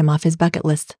more item off his bucket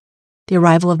list, the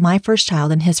arrival of my first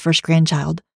child and his first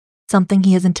grandchild, something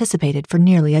he has anticipated for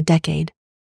nearly a decade.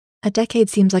 A decade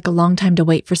seems like a long time to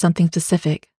wait for something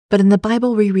specific, but in the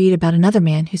Bible we read about another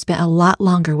man who spent a lot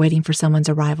longer waiting for someone's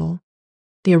arrival.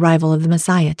 The arrival of the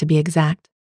Messiah, to be exact.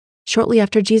 Shortly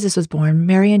after Jesus was born,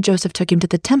 Mary and Joseph took him to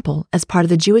the temple as part of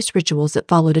the Jewish rituals that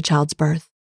followed a child's birth.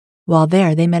 While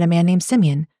there, they met a man named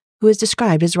Simeon, who is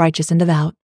described as righteous and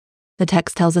devout. The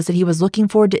text tells us that he was looking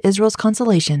forward to Israel's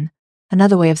consolation,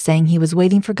 another way of saying he was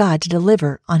waiting for God to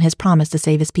deliver on His promise to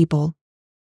save His people.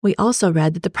 We also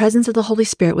read that the presence of the Holy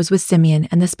Spirit was with Simeon,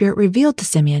 and the Spirit revealed to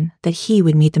Simeon that he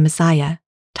would meet the Messiah.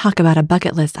 Talk about a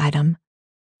bucket list item.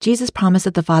 Jesus promised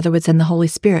that the Father would send the Holy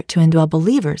Spirit to indwell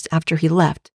believers after He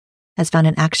left, as found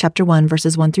in Acts chapter 1,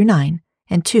 verses 1 through 9,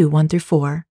 and 2, 1 through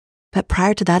 4. But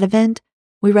prior to that event,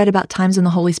 we read about times when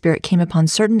the Holy Spirit came upon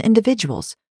certain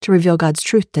individuals to reveal God's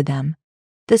truth to them.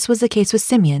 This was the case with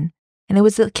Simeon, and it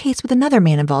was the case with another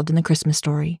man involved in the Christmas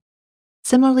story.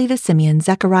 Similarly to Simeon,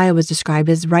 Zechariah was described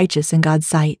as righteous in God's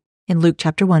sight in Luke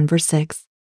chapter 1, verse 6.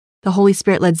 The Holy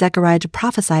Spirit led Zechariah to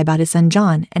prophesy about his son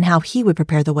John and how he would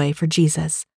prepare the way for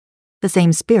Jesus. The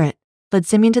same Spirit led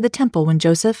Simeon to the temple when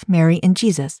Joseph, Mary, and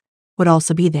Jesus would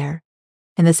also be there.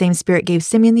 And the same Spirit gave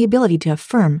Simeon the ability to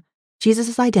affirm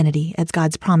Jesus' identity as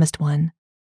God's promised one.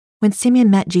 When Simeon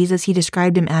met Jesus, he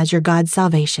described him as your God's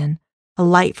salvation, a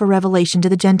light for revelation to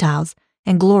the Gentiles,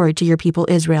 and glory to your people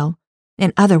Israel.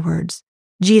 In other words,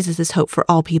 Jesus is hope for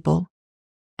all people.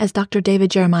 As Dr.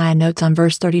 David Jeremiah notes on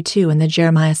verse 32 in the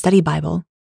Jeremiah Study Bible,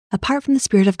 apart from the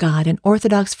Spirit of God, an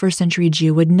Orthodox first-century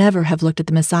Jew would never have looked at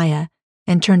the Messiah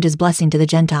and turned his blessing to the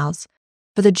Gentiles,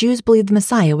 for the Jews believed the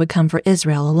Messiah would come for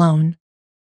Israel alone.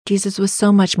 Jesus was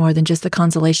so much more than just the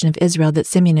consolation of Israel that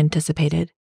Simeon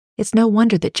anticipated. It's no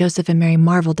wonder that Joseph and Mary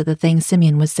marveled at the things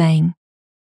Simeon was saying.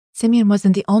 Simeon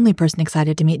wasn't the only person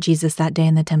excited to meet Jesus that day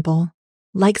in the temple.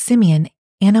 Like Simeon,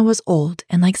 Anna was old,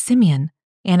 and like Simeon,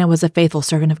 Anna was a faithful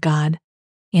servant of God.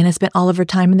 Anna spent all of her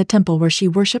time in the temple where she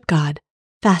worshiped God,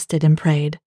 fasted, and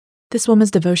prayed. This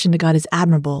woman's devotion to God is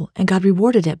admirable, and God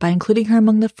rewarded it by including her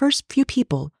among the first few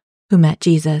people who met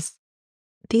Jesus.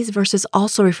 These verses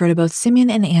also refer to both Simeon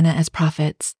and Anna as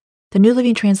prophets. The New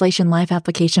Living Translation Life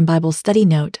Application Bible study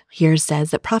note here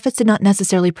says that prophets did not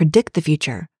necessarily predict the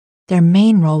future. Their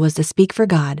main role was to speak for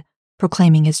God,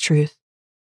 proclaiming His truth.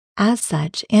 As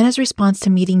such, Anna's response to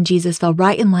meeting Jesus fell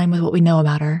right in line with what we know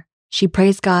about her. She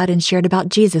praised God and shared about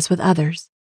Jesus with others.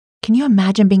 Can you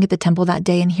imagine being at the temple that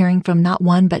day and hearing from not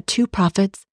one but two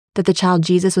prophets that the child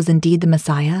Jesus was indeed the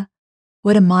Messiah?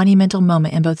 What a monumental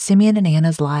moment in both Simeon and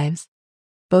Anna's lives.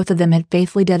 Both of them had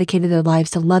faithfully dedicated their lives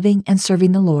to loving and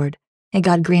serving the Lord, and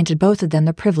God granted both of them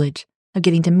the privilege of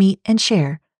getting to meet and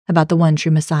share about the one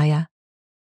true Messiah.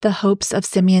 The hopes of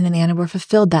Simeon and Anna were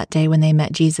fulfilled that day when they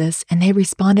met Jesus, and they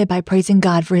responded by praising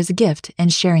God for His gift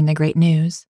and sharing the great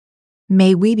news.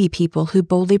 May we be people who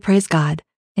boldly praise God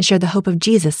and share the hope of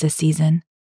Jesus this season.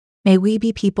 May we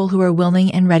be people who are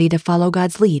willing and ready to follow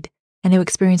God's lead and who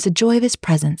experience the joy of His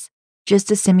presence,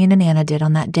 just as Simeon and Anna did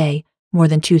on that day more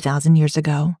than 2,000 years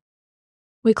ago.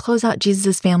 We close out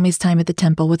Jesus' family's time at the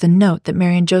temple with a note that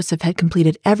Mary and Joseph had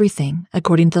completed everything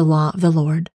according to the law of the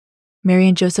Lord. Mary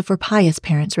and Joseph were pious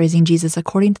parents raising Jesus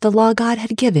according to the law God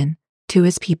had given to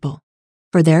His people,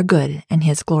 for their good and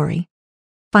His glory.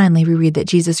 Finally, we read that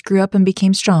Jesus grew up and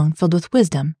became strong, filled with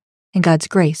wisdom, and God's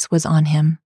grace was on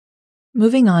Him.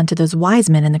 Moving on to those wise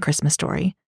men in the Christmas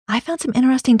story, I found some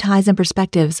interesting ties and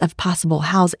perspectives of possible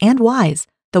hows and whys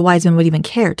the wise men would even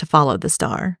care to follow the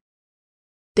star.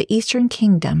 The Eastern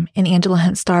Kingdom in Angela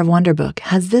Hunt's Star of Wonder book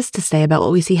has this to say about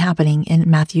what we see happening in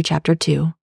Matthew chapter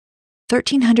 2.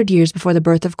 1,300 years before the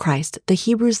birth of Christ, the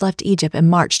Hebrews left Egypt and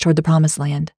marched toward the Promised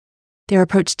Land. Their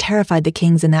approach terrified the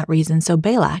kings in that region, so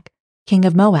Balak, king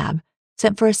of Moab,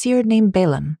 sent for a seer named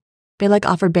Balaam. Balak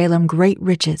offered Balaam great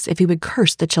riches if he would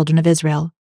curse the children of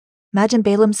Israel. Imagine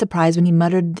Balaam's surprise when he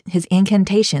muttered his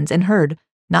incantations and heard,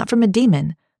 not from a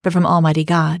demon, but from Almighty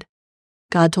God.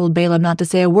 God told Balaam not to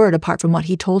say a word apart from what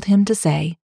He told him to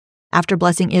say. After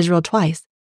blessing Israel twice,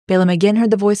 Balaam again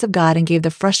heard the voice of God and gave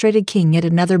the frustrated king yet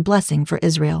another blessing for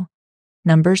Israel.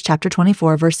 Numbers chapter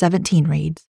 24, verse 17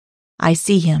 reads, I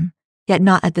see him, yet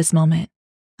not at this moment.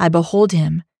 I behold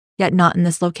him, yet not in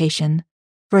this location.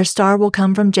 For a star will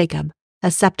come from Jacob,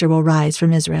 a scepter will rise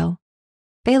from Israel.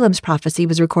 Balaam's prophecy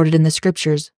was recorded in the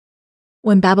scriptures.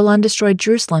 When Babylon destroyed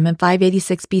Jerusalem in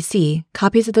 586 BC,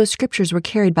 copies of those scriptures were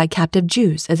carried by captive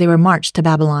Jews as they were marched to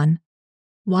Babylon.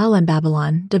 While in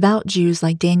Babylon, devout Jews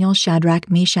like Daniel, Shadrach,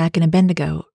 Meshach, and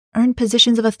Abednego earned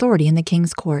positions of authority in the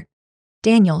king's court.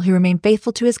 Daniel, who remained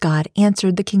faithful to his God,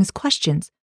 answered the king's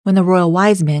questions when the royal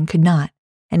wise men could not,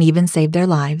 and even saved their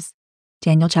lives.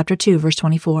 Daniel chapter 2, verse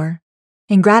 24.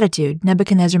 In gratitude,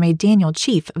 Nebuchadnezzar made Daniel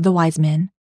chief of the wise men.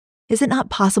 Is it not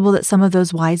possible that some of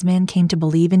those wise men came to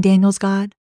believe in Daniel's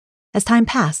God? As time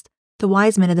passed, the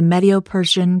wise men of the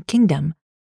Medo-Persian kingdom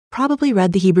probably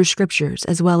read the Hebrew scriptures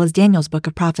as well as Daniel's book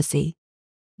of prophecy.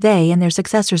 They and their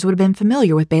successors would have been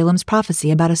familiar with Balaam's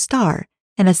prophecy about a star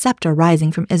and a scepter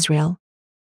rising from Israel.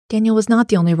 Daniel was not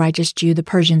the only righteous Jew the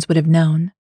Persians would have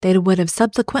known. They would have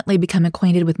subsequently become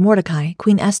acquainted with Mordecai,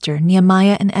 Queen Esther,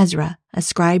 Nehemiah, and Ezra, a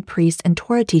scribe, priest, and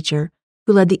Torah teacher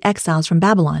who led the exiles from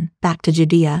Babylon back to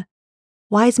Judea.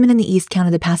 Wise men in the East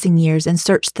counted the passing years and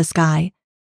searched the sky.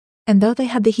 And though they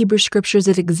had the Hebrew scriptures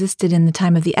that existed in the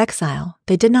time of the exile,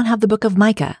 they did not have the book of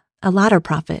Micah, a latter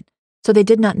prophet, so they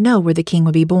did not know where the king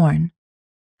would be born.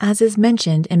 As is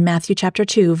mentioned in Matthew chapter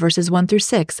 2, verses 1 through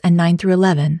 6 and 9 through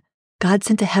 11, God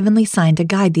sent a heavenly sign to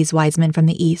guide these wise men from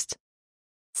the east.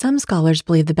 Some scholars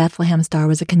believe the Bethlehem star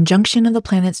was a conjunction of the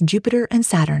planets Jupiter and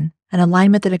Saturn, an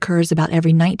alignment that occurs about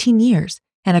every 19 years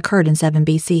and occurred in 7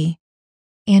 BC.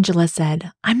 Angela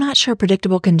said, I'm not sure a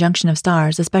predictable conjunction of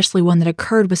stars, especially one that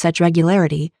occurred with such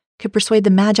regularity, could persuade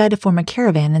the Magi to form a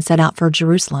caravan and set out for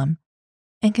Jerusalem.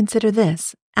 And consider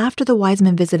this, after the wise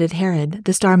men visited Herod,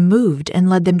 the star moved and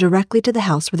led them directly to the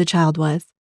house where the child was.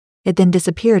 It then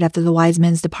disappeared after the wise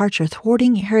men's departure,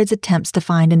 thwarting Herod's attempts to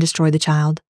find and destroy the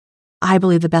child. I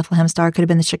believe the Bethlehem star could have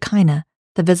been the Shekinah,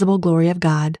 the visible glory of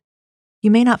God.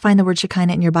 You may not find the word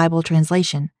Shekinah in your Bible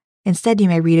translation. Instead, you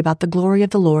may read about the glory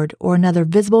of the Lord or another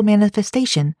visible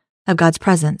manifestation of God's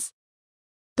presence.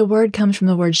 The word comes from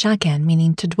the word shakan,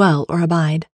 meaning to dwell or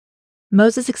abide.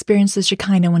 Moses experienced the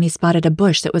Shekinah when he spotted a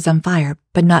bush that was on fire,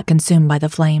 but not consumed by the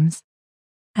flames.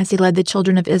 As he led the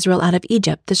children of Israel out of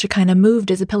Egypt, the Shekinah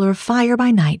moved as a pillar of fire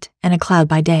by night and a cloud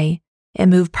by day. It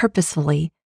moved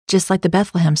purposefully, just like the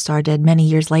Bethlehem star did many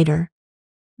years later.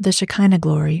 The Shekinah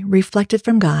glory, reflected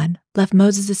from God, left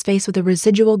Moses' face with a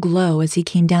residual glow as he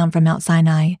came down from Mount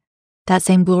Sinai. That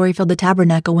same glory filled the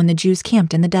tabernacle when the Jews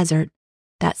camped in the desert.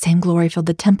 That same glory filled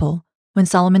the temple when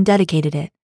Solomon dedicated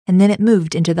it, and then it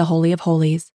moved into the Holy of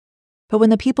Holies. But when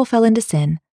the people fell into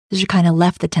sin, the Shekinah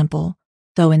left the temple,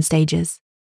 though in stages.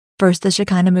 First, the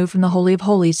Shekinah moved from the Holy of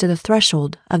Holies to the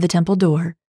threshold of the temple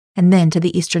door, and then to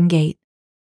the eastern gate.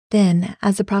 Then,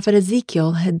 as the prophet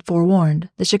Ezekiel had forewarned,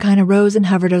 the Shekinah rose and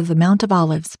hovered over the Mount of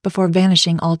Olives before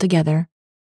vanishing altogether,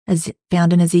 as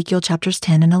found in Ezekiel chapters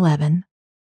 10 and 11.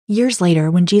 Years later,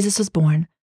 when Jesus was born,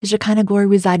 the Shekinah glory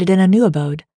resided in a new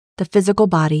abode, the physical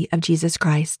body of Jesus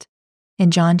Christ. In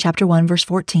John chapter 1, verse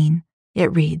 14,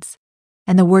 it reads,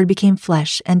 "And the Word became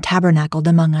flesh and tabernacled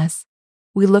among us.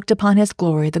 We looked upon his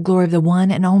glory, the glory of the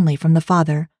one and only from the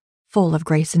Father, full of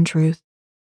grace and truth."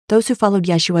 Those who followed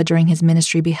Yeshua during his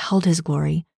ministry beheld his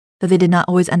glory, though they did not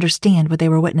always understand what they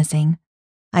were witnessing.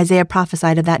 Isaiah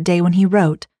prophesied of that day when he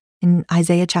wrote, in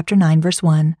Isaiah chapter 9, verse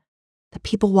 1, "The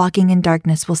people walking in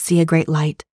darkness will see a great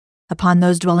light. Upon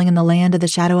those dwelling in the land of the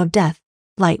shadow of death,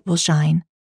 light will shine."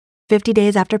 50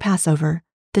 days after Passover,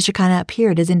 the Shekinah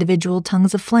appeared as individual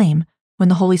tongues of flame when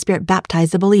the Holy Spirit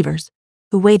baptized the believers,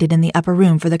 who waited in the upper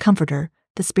room for the Comforter,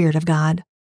 the Spirit of God.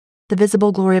 The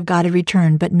visible glory of God had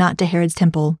returned, but not to Herod's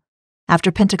temple. After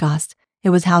Pentecost, it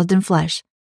was housed in flesh,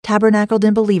 tabernacled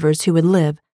in believers who would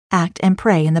live, act, and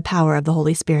pray in the power of the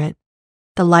Holy Spirit.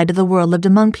 The light of the world lived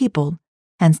among people,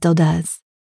 and still does.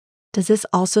 Does this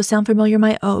also sound familiar,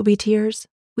 my OOBTers?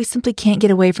 We simply can't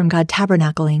get away from God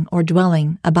tabernacling or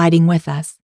dwelling, abiding with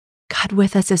us. God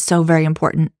with us is so very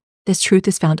important. This truth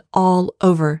is found all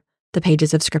over the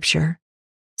pages of Scripture.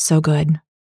 So good.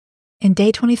 In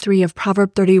day 23 of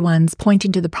Proverb 31's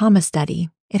Pointing to the Promise study,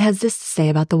 it has this to say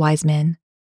about the wise men.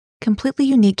 Completely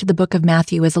unique to the book of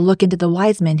Matthew is a look into the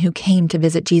wise men who came to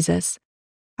visit Jesus.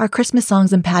 Our Christmas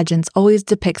songs and pageants always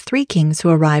depict 3 kings who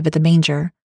arrive at the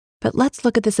manger. But let's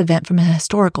look at this event from a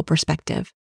historical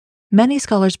perspective. Many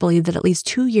scholars believe that at least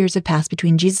 2 years have passed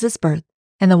between Jesus' birth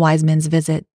and the wise men's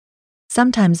visit.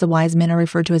 Sometimes the wise men are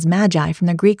referred to as magi from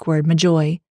the Greek word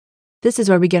magoi. This is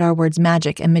where we get our words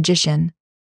magic and magician.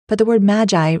 But the word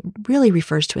magi really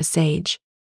refers to a sage.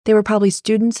 They were probably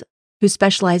students who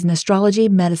specialized in astrology,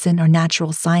 medicine, or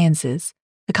natural sciences,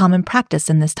 a common practice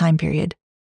in this time period.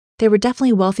 They were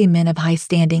definitely wealthy men of high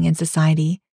standing in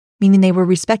society, meaning they were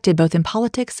respected both in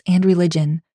politics and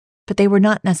religion, but they were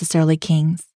not necessarily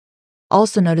kings.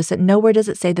 Also notice that nowhere does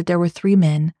it say that there were 3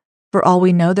 men. For all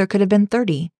we know, there could have been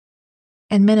 30.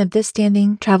 And men of this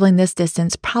standing, traveling this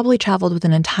distance, probably traveled with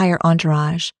an entire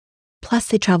entourage. Plus,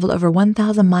 they traveled over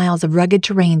 1,000 miles of rugged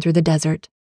terrain through the desert.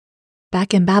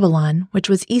 Back in Babylon, which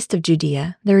was east of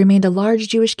Judea, there remained a large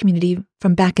Jewish community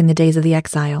from back in the days of the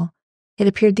exile. It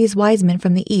appeared these wise men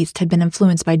from the east had been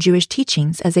influenced by Jewish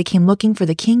teachings as they came looking for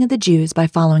the King of the Jews by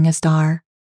following a star.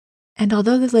 And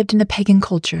although they lived in a pagan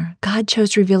culture, God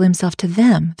chose to reveal himself to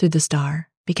them through the star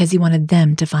because he wanted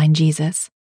them to find Jesus.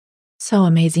 So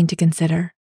amazing to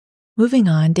consider. Moving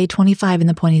on, day 25 in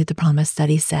the Pointing to the Promise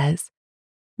study says,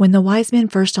 "When the wise men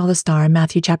first saw the star in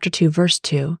Matthew chapter 2, verse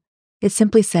 2, it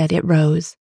simply said it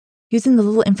rose. Using the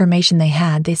little information they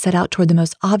had, they set out toward the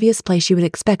most obvious place you would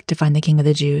expect to find the King of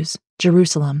the Jews,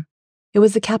 Jerusalem. It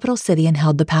was the capital city and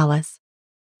held the palace.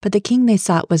 But the king they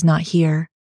sought was not here.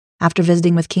 After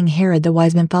visiting with King Herod, the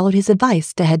wise men followed his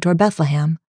advice to head toward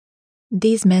Bethlehem.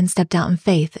 These men stepped out in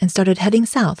faith and started heading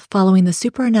south, following the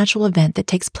supernatural event that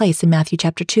takes place in Matthew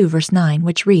chapter 2, verse 9,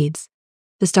 which reads,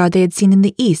 "The star they had seen in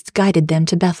the east guided them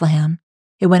to Bethlehem.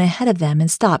 It went ahead of them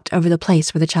and stopped over the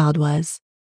place where the child was."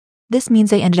 This means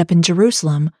they ended up in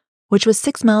Jerusalem, which was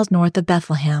 6 miles north of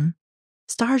Bethlehem.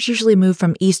 Stars usually move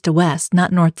from east to west,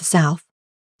 not north to south.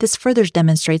 This further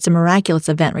demonstrates a miraculous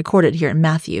event recorded here in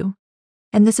Matthew.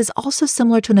 And this is also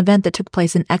similar to an event that took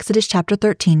place in Exodus chapter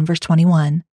 13, verse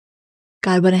 21.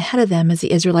 God went ahead of them as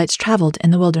the Israelites traveled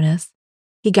in the wilderness.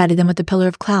 He guided them with a pillar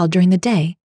of cloud during the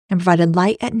day and provided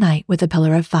light at night with a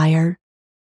pillar of fire.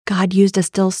 God used a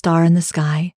still star in the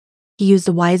sky. He used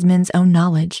the wise men's own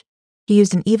knowledge. He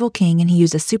used an evil king, and he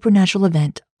used a supernatural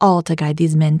event, all to guide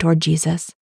these men toward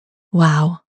Jesus.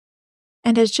 Wow.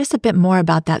 And as just a bit more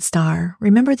about that star,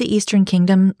 remember the Eastern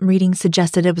Kingdom reading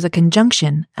suggested it was a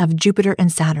conjunction of Jupiter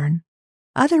and Saturn.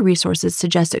 Other resources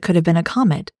suggest it could have been a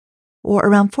comet, or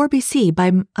around 4 BC,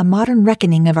 by a modern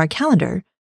reckoning of our calendar,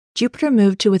 Jupiter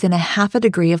moved to within a half a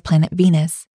degree of planet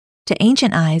Venus. To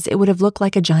ancient eyes, it would have looked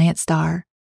like a giant star.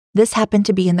 This happened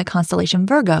to be in the constellation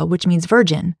Virgo, which means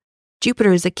virgin.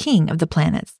 Jupiter is the king of the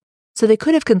planets, so they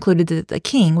could have concluded that the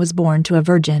king was born to a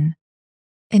virgin.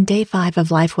 In Day 5 of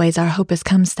Lifeway's Our Hope Has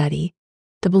Come study,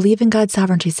 the Believe in God's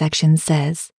Sovereignty section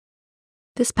says,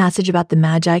 "This passage about the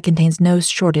Magi contains no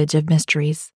shortage of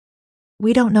mysteries.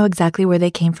 We don't know exactly where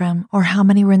they came from or how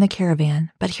many were in the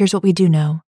caravan, but here's what we do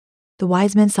know. The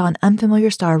wise men saw an unfamiliar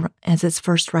star as its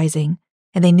first rising,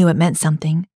 and they knew it meant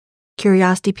something.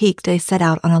 Curiosity piqued, they set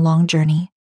out on a long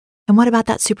journey. And what about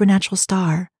that supernatural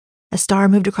star? A star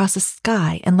moved across the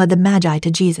sky and led the Magi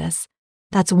to Jesus.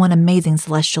 That's one amazing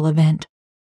celestial event.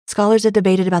 Scholars have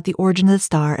debated about the origin of the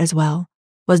star as well.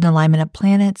 Was it an alignment of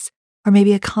planets, or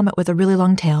maybe a comet with a really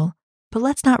long tail? But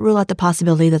let's not rule out the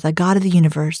possibility that the God of the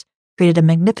universe created a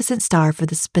magnificent star for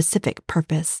this specific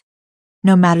purpose.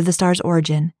 No matter the star's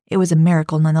origin, it was a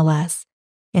miracle nonetheless.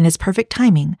 In his perfect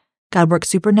timing, God worked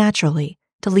supernaturally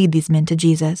to lead these men to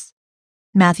Jesus.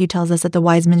 Matthew tells us that the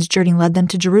wise men's journey led them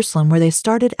to Jerusalem, where they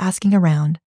started asking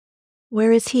around,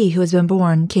 "Where is he who has been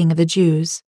born King of the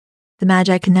Jews?" The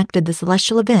Magi connected the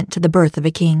celestial event to the birth of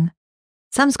a king.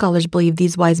 Some scholars believe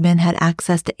these wise men had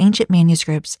access to ancient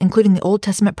manuscripts, including the Old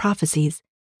Testament prophecies,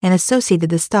 and associated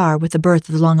the star with the birth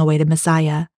of the long-awaited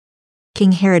Messiah.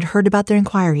 King Herod heard about their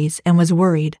inquiries and was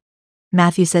worried.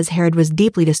 Matthew says Herod was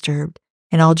deeply disturbed,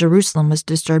 and all Jerusalem was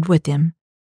disturbed with him.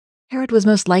 Herod was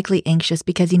most likely anxious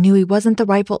because he knew he wasn't the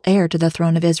rightful heir to the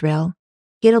throne of Israel.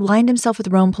 He had aligned himself with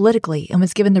Rome politically and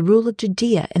was given the rule of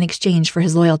Judea in exchange for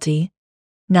his loyalty.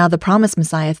 Now the promised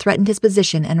Messiah threatened his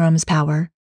position and Rome's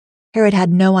power. Herod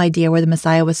had no idea where the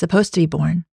Messiah was supposed to be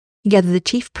born. He gathered the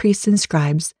chief priests and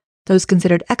scribes, those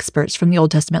considered experts from the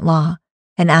Old Testament law,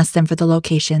 and asked them for the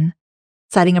location.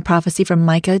 Citing a prophecy from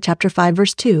Micah chapter 5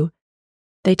 verse 2,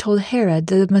 they told Herod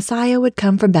that the Messiah would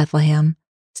come from Bethlehem.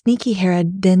 Sneaky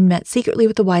Herod then met secretly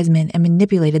with the wise men and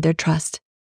manipulated their trust.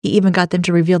 He even got them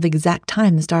to reveal the exact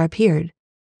time the star appeared.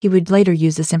 He would later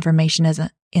use this information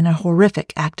in a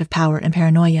horrific act of power and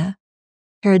paranoia.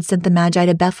 Herod sent the Magi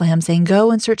to Bethlehem, saying,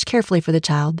 "Go and search carefully for the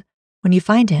child. When you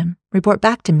find him, report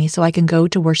back to me so I can go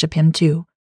to worship him too."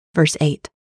 Verse 8.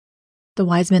 The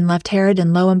wise men left Herod,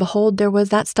 and lo and behold, there was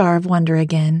that star of wonder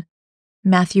again.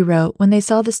 Matthew wrote, "When they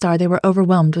saw the star, they were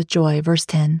overwhelmed with joy." Verse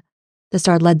 10. The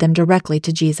star led them directly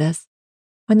to Jesus.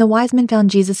 When the wise men found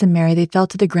Jesus and Mary, they fell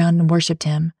to the ground and worshipped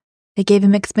him. They gave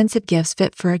him expensive gifts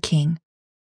fit for a king: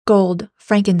 gold,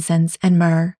 frankincense, and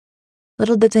myrrh.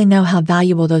 Little did they know how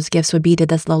valuable those gifts would be to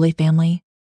this lowly family.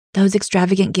 Those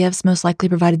extravagant gifts most likely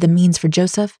provided the means for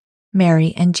Joseph,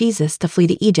 Mary, and Jesus to flee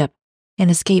to Egypt and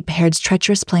escape Herod's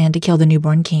treacherous plan to kill the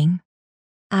newborn king.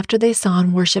 After they saw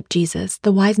and worshipped Jesus,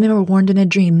 the wise men were warned in a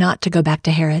dream not to go back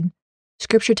to Herod.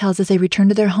 Scripture tells us they returned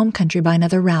to their home country by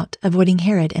another route, avoiding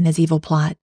Herod and his evil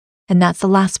plot. And that's the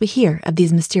last we hear of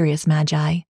these mysterious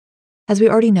Magi. As we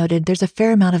already noted, there's a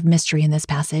fair amount of mystery in this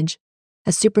passage.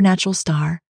 A supernatural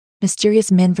star,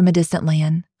 mysterious men from a distant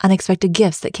land, unexpected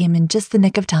gifts that came in just the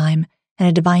nick of time, and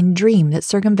a divine dream that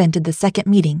circumvented the second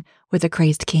meeting with a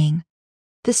crazed king.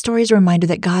 This story is a reminder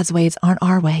that God's ways aren't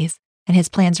our ways, and his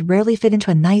plans rarely fit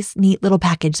into a nice, neat little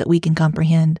package that we can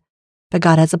comprehend. But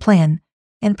God has a plan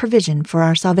and provision for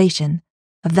our salvation.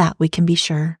 Of that we can be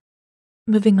sure.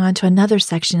 Moving on to another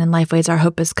section in Lifeway's Our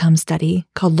Hope Has Come study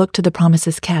called Look to the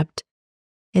Promises Kept.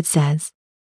 It says,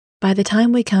 by the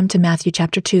time we come to Matthew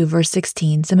chapter 2, verse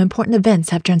 16, some important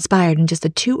events have transpired in just the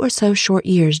 2 or so short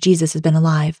years Jesus has been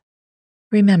alive.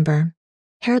 Remember,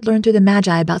 Herod learned through the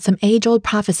Magi about some age-old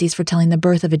prophecies foretelling the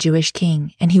birth of a Jewish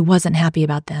king, and he wasn't happy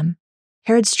about them.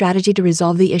 Herod's strategy to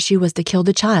resolve the issue was to kill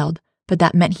the child, but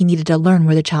that meant he needed to learn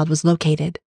where the child was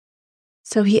located.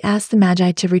 So he asked the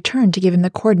Magi to return to give him the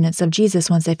coordinates of Jesus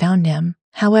once they found him.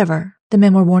 However, the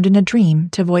men were warned in a dream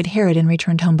to avoid Herod and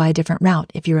returned home by a different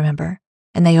route, if you remember,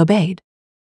 and they obeyed.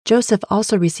 Joseph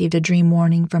also received a dream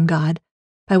warning from God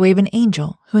by way of an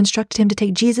angel who instructed him to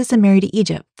take Jesus and Mary to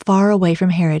Egypt, far away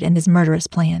from Herod and his murderous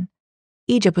plan.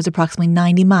 Egypt was approximately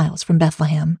 90 miles from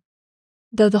Bethlehem.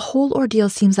 Though the whole ordeal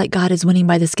seems like God is winning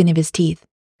by the skin of his teeth,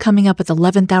 coming up with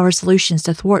 11th-hour solutions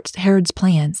to thwart Herod's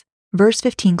plans, verse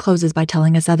 15 closes by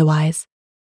telling us otherwise.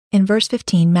 In verse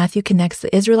 15, Matthew connects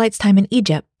the Israelites' time in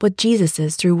Egypt with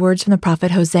Jesus's through words from the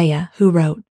prophet Hosea, who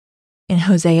wrote, in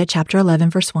Hosea chapter 11,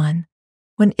 verse 1,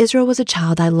 "When Israel was a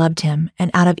child, I loved him,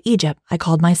 and out of Egypt I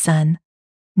called my son.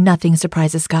 Nothing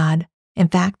surprises God. In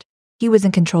fact, he was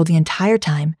in control the entire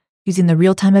time, using the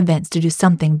real-time events to do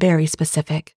something very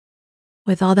specific.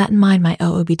 With all that in mind, my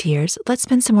OOBTers, let's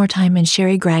spend some more time in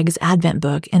Sherry Gregg's Advent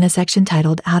book in a section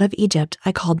titled Out of Egypt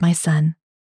I Called My Son.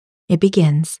 It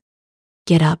begins,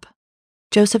 "Get up."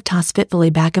 Joseph tossed fitfully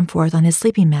back and forth on his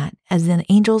sleeping mat as an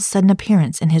angel's sudden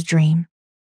appearance in his dream.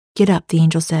 "Get up," the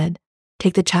angel said.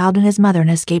 "Take the child and his mother and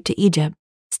escape to Egypt.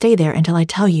 Stay there until I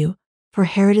tell you, for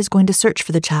Herod is going to search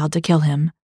for the child to kill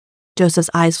him." Joseph's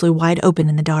eyes flew wide open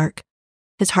in the dark,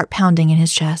 his heart pounding in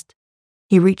his chest.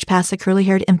 He reached past the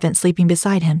curly-haired infant sleeping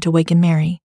beside him to waken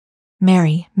Mary.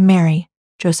 "Mary, Mary,"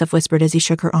 Joseph whispered as he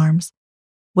shook her arms.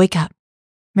 "Wake up."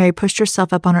 Mary pushed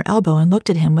herself up on her elbow and looked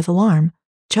at him with alarm.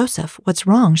 "Joseph, what's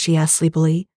wrong?" she asked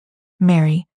sleepily.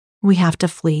 "Mary, we have to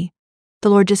flee. The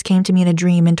Lord just came to me in a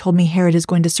dream and told me Herod is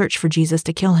going to search for Jesus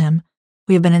to kill him.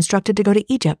 We have been instructed to go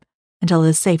to Egypt until it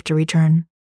is safe to return."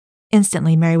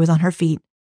 Instantly, Mary was on her feet.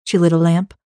 She lit a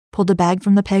lamp, pulled a bag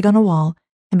from the peg on a wall,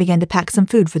 and began to pack some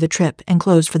food for the trip and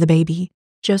clothes for the baby.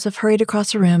 Joseph hurried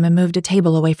across the room and moved a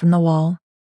table away from the wall.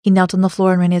 He knelt on the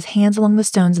floor and ran his hands along the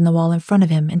stones in the wall in front of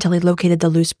him until he located the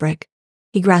loose brick.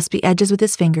 He grasped the edges with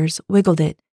his fingers, wiggled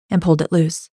it, and pulled it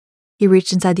loose. He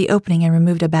reached inside the opening and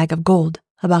removed a bag of gold,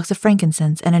 a box of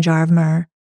frankincense, and a jar of myrrh.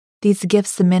 These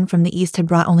gifts the men from the east had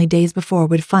brought only days before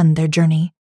would fund their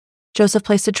journey. Joseph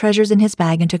placed the treasures in his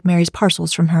bag and took Mary's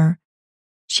parcels from her.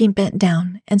 She bent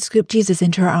down and scooped Jesus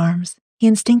into her arms. He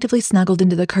instinctively snuggled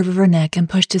into the curve of her neck and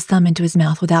pushed his thumb into his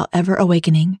mouth without ever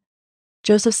awakening.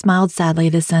 Joseph smiled sadly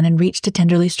at his son and reached to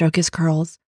tenderly stroke his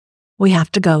curls. "We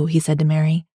have to go," he said to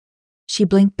Mary. She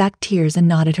blinked back tears and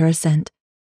nodded her assent.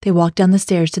 They walked down the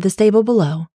stairs to the stable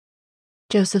below.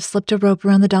 Joseph slipped a rope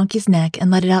around the donkey's neck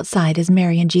and led it outside as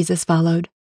Mary and Jesus followed.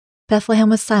 Bethlehem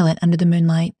was silent under the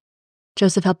moonlight.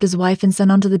 Joseph helped his wife and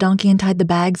son onto the donkey and tied the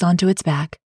bags onto its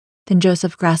back. Then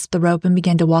Joseph grasped the rope and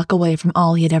began to walk away from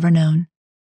all he had ever known.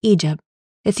 Egypt.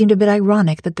 It seemed a bit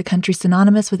ironic that the country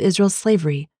synonymous with Israel's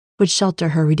slavery would shelter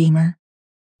her Redeemer.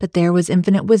 But there was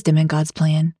infinite wisdom in God's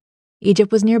plan.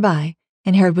 Egypt was nearby,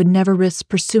 and Herod would never risk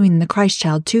pursuing the Christ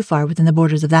child too far within the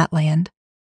borders of that land.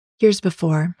 Years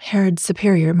before, Herod's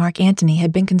superior, Mark Antony,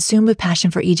 had been consumed with passion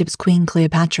for Egypt's queen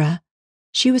Cleopatra.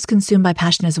 She was consumed by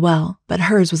passion as well, but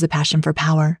hers was a passion for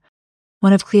power.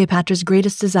 One of Cleopatra's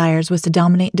greatest desires was to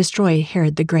dominate and destroy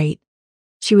Herod the Great.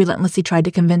 She relentlessly tried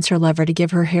to convince her lover to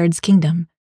give her Herod's kingdom.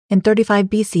 In 35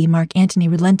 BC, Mark Antony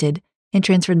relented and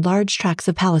transferred large tracts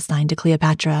of Palestine to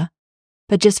Cleopatra.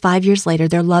 But just 5 years later,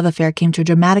 their love affair came to a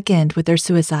dramatic end with their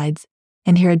suicides,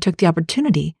 and Herod took the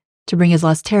opportunity to bring his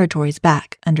lost territories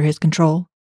back under his control.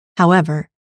 However,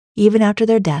 even after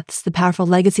their deaths, the powerful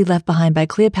legacy left behind by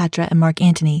Cleopatra and Mark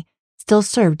Antony still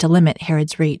served to limit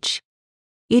Herod's reach.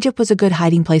 Egypt was a good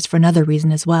hiding place for another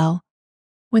reason as well.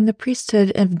 When the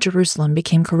priesthood of Jerusalem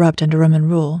became corrupt under Roman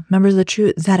rule, members of the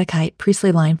true Zadokite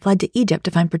priestly line fled to Egypt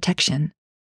to find protection.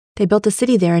 They built a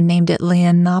city there and named it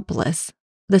Leonopolis,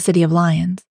 the City of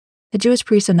Lions. The Jewish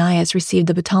priest Onias received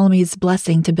the Ptolemies'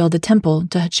 blessing to build a temple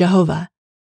to Jehovah.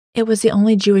 It was the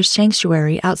only Jewish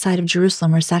sanctuary outside of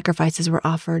Jerusalem where sacrifices were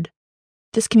offered.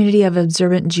 This community of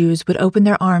observant Jews would open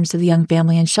their arms to the young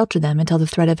family and shelter them until the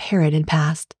threat of Herod had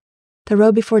passed. The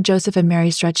road before Joseph and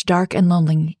Mary stretched dark and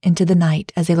lonely into the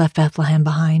night as they left Bethlehem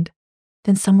behind.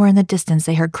 Then somewhere in the distance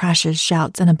they heard crashes,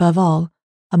 shouts, and above all,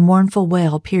 a mournful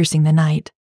wail piercing the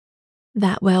night.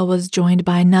 That wail was joined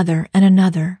by another and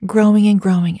another, growing and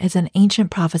growing as an ancient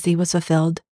prophecy was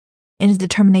fulfilled. In his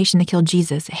determination to kill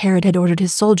Jesus, Herod had ordered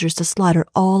his soldiers to slaughter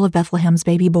all of Bethlehem's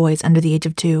baby boys under the age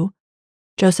of 2.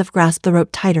 Joseph grasped the rope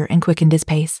tighter and quickened his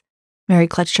pace. Mary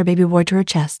clutched her baby boy to her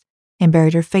chest and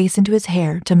buried her face into his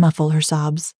hair to muffle her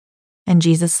sobs. And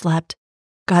Jesus slept.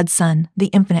 God's Son, the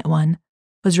Infinite One,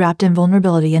 was wrapped in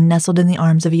vulnerability and nestled in the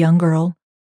arms of a young girl.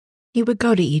 He would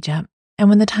go to Egypt, and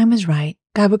when the time was right,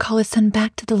 God would call his son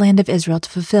back to the land of Israel to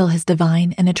fulfill his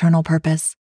divine and eternal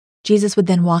purpose. Jesus would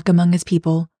then walk among his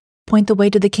people, point the way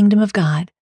to the kingdom of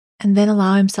God, and then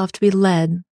allow himself to be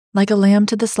led like a lamb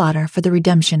to the slaughter for the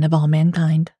redemption of all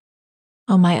mankind.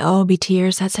 Oh, my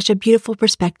OOBTers had such a beautiful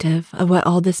perspective of what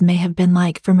all this may have been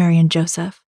like for Mary and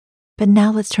Joseph. But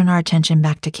now let's turn our attention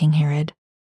back to King Herod.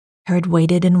 Herod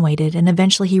waited, and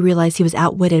eventually he realized he was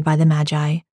outwitted by the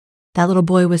Magi. That little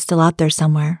boy was still out there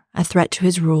somewhere, a threat to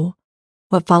his rule.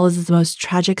 What follows is the most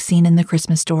tragic scene in the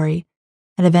Christmas story,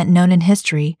 an event known in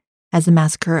history as the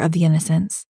Massacre of the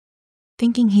Innocents.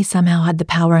 Thinking he somehow had the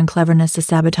power and cleverness to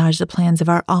sabotage the plans of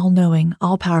our all-knowing,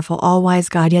 all-powerful, all-wise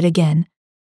God yet again,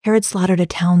 Herod slaughtered a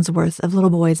town's worth of little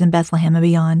boys in Bethlehem and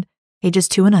beyond, ages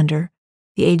 2 and under,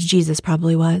 the age Jesus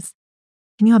probably was.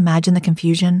 Can you imagine the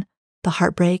confusion, the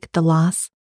heartbreak, the loss,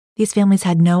 These families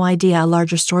had no idea a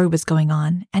larger story was going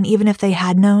on, and even if they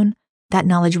had known, that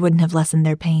knowledge wouldn't have lessened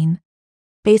their pain.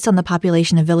 Based on the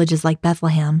population of villages like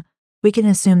Bethlehem, we can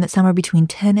assume that somewhere between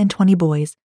 10 and 20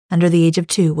 boys under the age of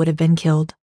 2 would have been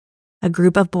killed. A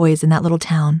group of boys in that little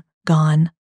town,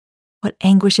 gone. What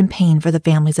anguish and pain for the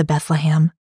families of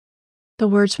Bethlehem. The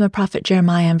words from the prophet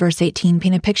Jeremiah in verse 18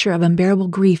 paint a picture of unbearable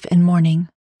grief and mourning.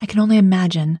 I can only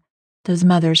imagine those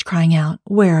mothers crying out,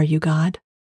 "Where are you, God?"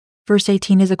 Verse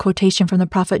 18 is a quotation from the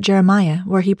prophet Jeremiah,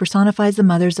 where he personifies the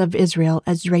mothers of Israel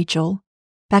as Rachel.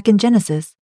 Back in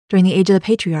Genesis, during the age of the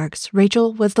patriarchs,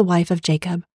 Rachel was the wife of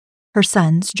Jacob. Her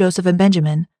sons, Joseph and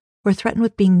Benjamin, were threatened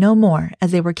with being no more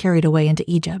as they were carried away into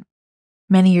Egypt.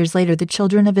 Many years later, the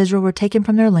children of Israel were taken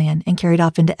from their land and carried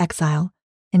off into exile,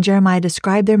 and Jeremiah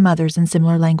described their mothers in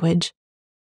similar language.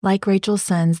 Like Rachel's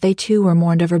sons, they too were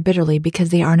mourned over bitterly because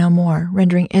they are no more,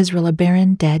 rendering Israel a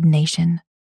barren, dead nation.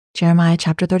 Jeremiah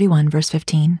chapter 31, verse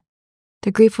 15.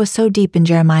 The grief was so deep in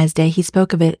Jeremiah's day, he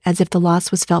spoke of it as if the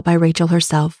loss was felt by Rachel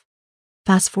herself.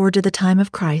 Fast forward to the time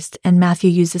of Christ, and Matthew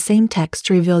used the same text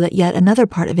to reveal that yet another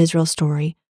part of Israel's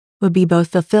story would be both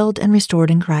fulfilled and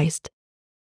restored in Christ.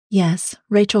 Yes,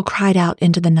 Rachel cried out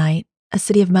into the night, a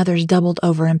city of mothers doubled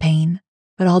over in pain.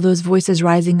 But all those voices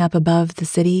rising up above the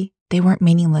city, they weren't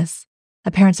meaningless.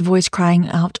 A parent's voice crying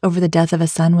out over the death of a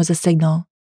son was a signal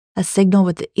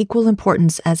with the equal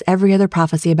importance as every other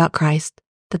prophecy about Christ,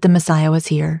 that the Messiah was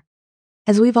here.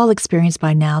 As we've all experienced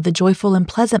by now, the joyful and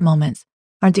pleasant moments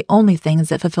aren't the only things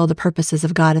that fulfill the purposes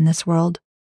of God in this world.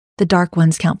 The dark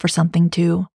ones count for something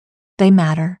too. They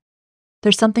matter.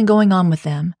 There's something going on with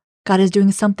them. God is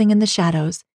doing something in the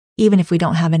shadows, even if we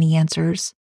don't have any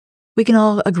answers. We can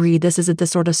all agree this isn't the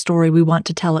sort of story we want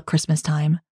to tell at Christmas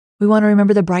time. We want to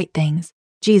remember the bright things.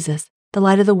 Jesus, the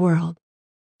light of the world.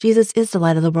 Jesus is the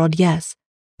light of the world, yes,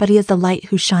 but he is the light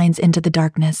who shines into the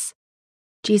darkness.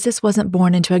 Jesus wasn't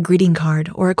born into a greeting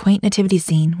card or a quaint nativity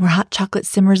scene where hot chocolate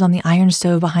simmers on the iron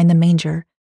stove behind the manger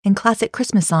and classic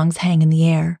Christmas songs hang in the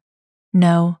air.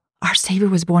 No, our Savior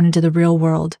was born into the real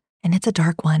world, and it's a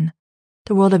dark one.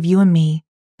 The world of you and me,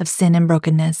 of sin and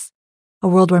brokenness. A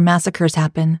world where massacres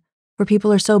happen, where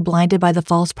people are so blinded by the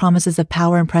false promises of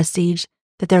power and prestige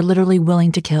that they're literally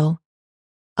willing to kill.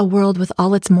 A world with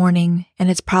all its mourning and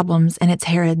its problems and its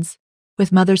Herods,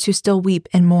 with mothers who still weep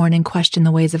and mourn and question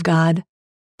the ways of God.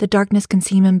 The darkness can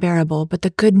seem unbearable, but the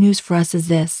good news for us is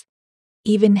this.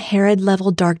 Even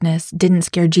Herod-level darkness didn't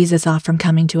scare Jesus off from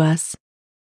coming to us.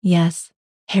 Yes,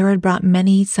 Herod brought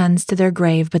many sons to their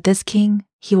grave, but this king,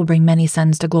 he will bring many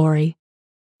sons to glory.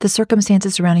 The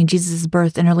circumstances surrounding Jesus'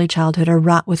 birth and early childhood are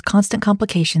wrought with constant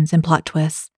complications and plot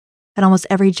twists. At almost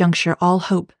every juncture, all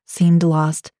hope seemed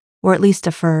lost, or at least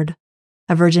deferred.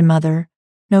 A virgin mother,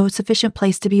 no sufficient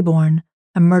place to be born,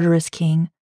 a murderous king,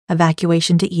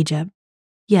 evacuation to Egypt.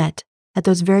 Yet, at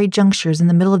those very junctures in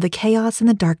the middle of the chaos and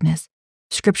the darkness,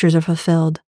 scriptures are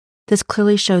fulfilled. This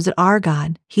clearly shows that our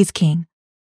God, he's king.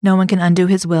 No one can undo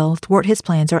his will, thwart his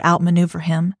plans, or outmaneuver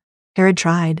him. Herod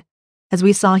tried. As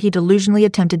we saw, he delusionally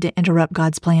attempted to interrupt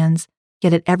God's plans,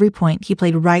 yet at every point he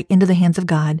played right into the hands of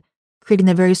God, creating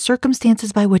the very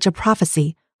circumstances by which a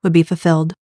prophecy would be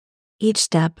fulfilled. Each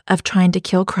step of trying to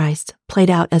kill Christ played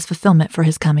out as fulfillment for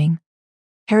his coming.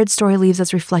 Herod's story leaves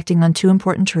us reflecting on two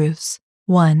important truths.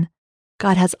 1.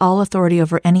 God has all authority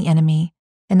over any enemy,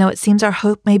 and though it seems our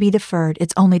hope may be deferred,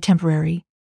 it's only temporary.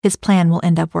 His plan will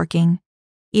end up working.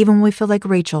 Even when we feel like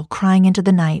Rachel crying into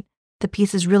the night, the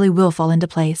pieces really will fall into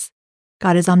place.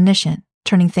 God is omniscient,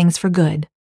 turning things for good.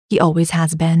 He always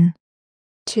has been.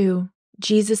 2.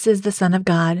 Jesus is the Son of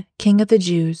God, King of the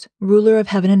Jews, ruler of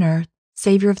heaven and earth,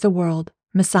 Savior of the world,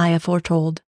 Messiah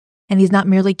foretold. And he's not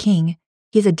merely king,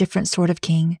 he's a different sort of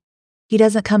king. He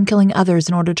doesn't come killing others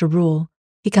in order to rule.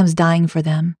 He comes dying for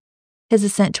them. His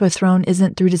ascent to a throne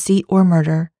isn't through deceit or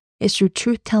murder. It's through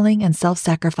truth-telling and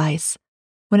self-sacrifice.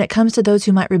 When it comes to those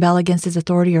who might rebel against his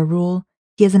authority or rule,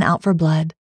 he isn't out for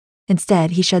blood.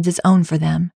 Instead, he sheds his own for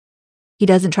them. He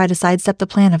doesn't try to sidestep the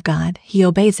plan of God. He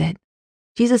obeys it.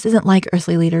 Jesus isn't like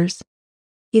earthly leaders.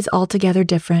 He's altogether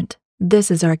different. This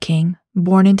is our King,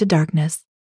 born into darkness,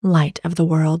 light of the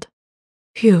world.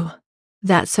 Phew,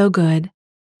 that's so good.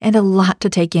 And a lot to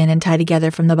take in and tie together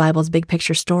from the Bible's big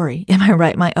picture story. Am I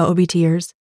right, my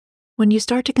OOBTers? When you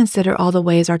start to consider all the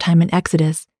ways our time in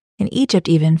Exodus, and Egypt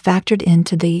even, factored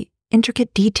into the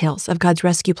intricate details of God's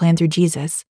rescue plan through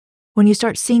Jesus, when you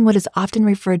start seeing what is often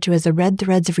referred to as the red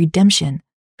threads of redemption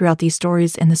throughout these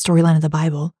stories and the storyline of the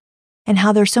Bible, and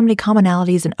how there are so many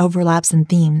commonalities and overlaps and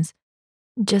themes,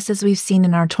 just as we've seen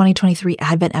in our 2023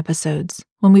 Advent episodes,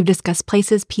 when we've discussed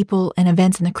places, people, and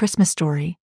events in the Christmas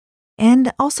story,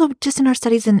 and also just in our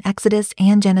studies in Exodus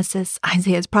and Genesis,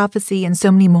 Isaiah's prophecy, and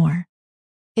so many more.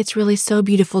 It's really so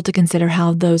beautiful to consider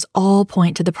how those all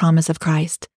point to the promise of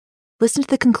Christ. Listen to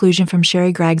the conclusion from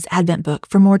Sherry Gregg's Advent book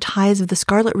for more ties of the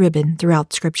scarlet ribbon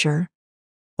throughout Scripture,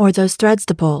 or those threads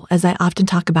to pull, as I often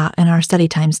talk about in our study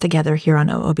times together here on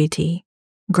OOBT.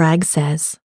 Gregg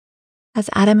says, as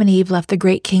Adam and Eve left the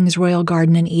great king's royal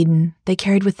garden in Eden, they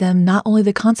carried with them not only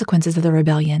the consequences of the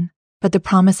rebellion, but the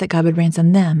promise that God would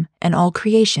ransom them and all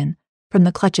creation from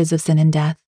the clutches of sin and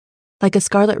death. Like a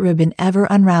scarlet ribbon ever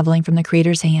unraveling from the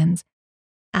Creator's hands,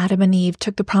 Adam and Eve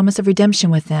took the promise of redemption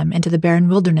with them into the barren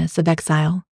wilderness of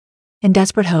exile. In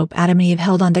desperate hope, Adam and Eve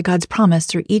held on to God's promise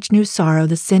through each new sorrow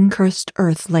the sin-cursed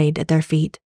earth laid at their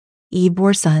feet. Eve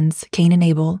bore sons, Cain and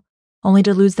Abel, only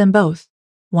to lose them both,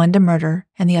 one to murder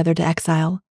and the other to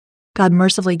exile. God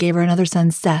mercifully gave her another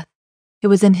son, Seth. It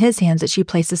was in his hands that she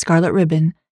placed the scarlet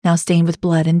ribbon, now stained with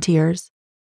blood and tears.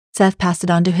 Seth passed it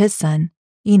on to his son,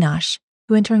 Enosh,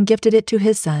 who in turn gifted it to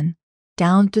his son.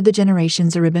 Down through the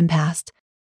generations the ribbon passed.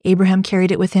 Abraham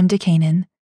carried it with him to Canaan.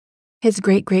 His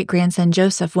great-great-grandson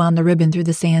Joseph wound the ribbon through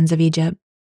the sands of Egypt.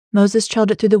 Moses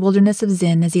trailed it through the wilderness of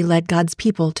Zin as he led God's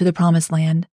people to the Promised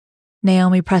Land.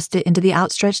 Naomi pressed it into the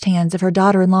outstretched hands of her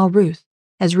daughter-in-law Ruth,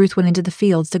 as Ruth went into the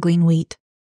fields to glean wheat.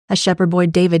 A shepherd boy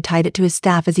David tied it to his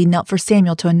staff as he knelt for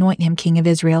Samuel to anoint him king of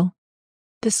Israel.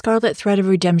 The scarlet thread of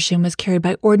redemption was carried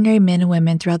by ordinary men and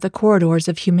women throughout the corridors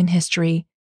of human history,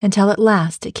 until at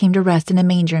last it came to rest in a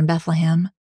manger in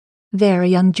Bethlehem. There, a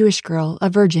young Jewish girl,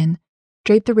 a virgin,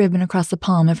 draped the ribbon across the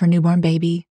palm of her newborn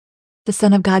baby. The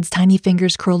Son of God's tiny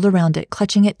fingers curled around it,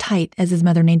 clutching it tight as his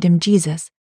mother named him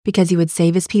Jesus, because he would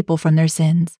save his people from their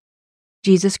sins.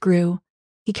 Jesus grew.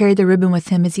 He carried the ribbon with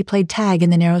him as he played tag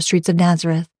in the narrow streets of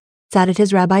Nazareth, sat at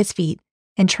his rabbi's feet,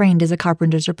 and trained as a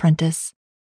carpenter's apprentice.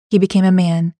 He became a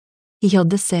man. He healed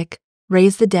the sick,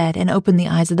 raised the dead, and opened the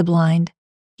eyes of the blind.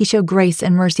 He showed grace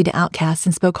and mercy to outcasts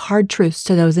and spoke hard truths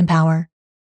to those in power.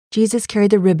 Jesus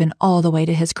carried the ribbon all the way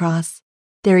to his cross.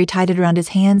 There he tied it around his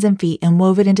hands and feet and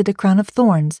wove it into the crown of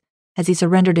thorns as he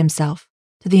surrendered himself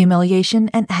to the humiliation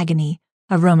and agony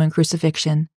of Roman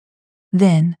crucifixion.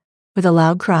 Then, with a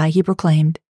loud cry, he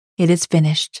proclaimed, "It is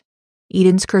finished."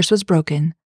 Eden's curse was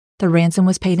broken. The ransom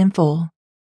was paid in full,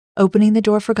 opening the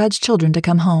door for God's children to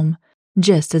come home,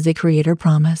 just as the Creator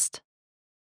promised.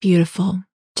 Beautiful,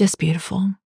 just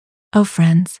beautiful. Oh,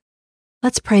 friends,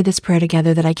 let's pray this prayer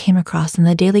together that I came across in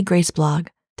the Daily Grace blog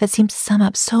that seems to sum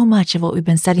up so much of what we've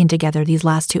been studying together these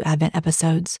last 2 Advent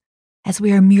episodes, as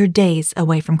we are mere days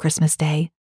away from Christmas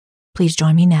Day. Please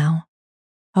join me now.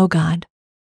 Oh God,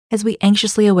 as we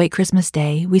anxiously await Christmas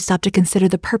Day, we stop to consider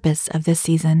the purpose of this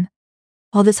season.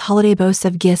 While this holiday boasts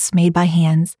of gifts made by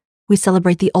hands, we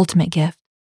celebrate the ultimate gift,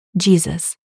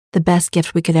 Jesus, the best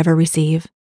gift we could ever receive.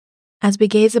 As we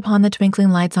gaze upon the twinkling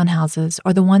lights on houses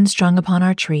or the one strung upon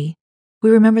our tree,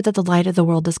 we remember that the light of the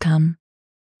world has come.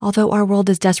 Although our world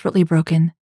is desperately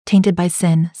broken, tainted by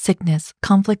sin, sickness,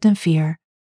 conflict, and fear,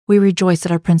 we rejoice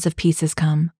that our Prince of Peace has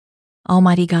come.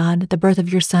 Almighty God, the birth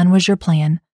of your Son was your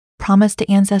plan, promised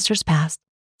to ancestors past,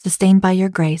 sustained by your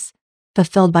grace,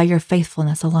 fulfilled by your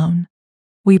faithfulness alone.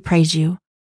 We praise you,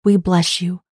 we bless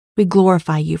you, we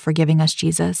glorify you for giving us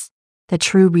Jesus, the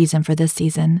true reason for this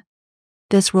season.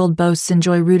 This world boasts in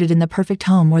joy rooted in the perfect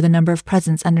home or the number of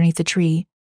presents underneath the tree.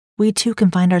 We too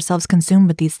can find ourselves consumed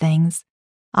with these things.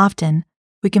 Often,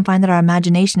 we can find that our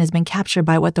imagination has been captured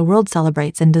by what the world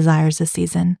celebrates and desires this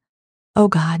season. Oh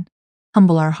God,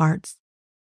 humble our hearts.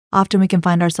 Often we can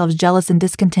find ourselves jealous and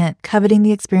discontent, coveting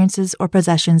the experiences or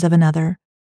possessions of another.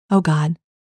 Oh God,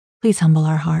 please humble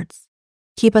our hearts.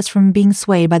 Keep us from being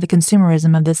swayed by the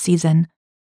consumerism of this season.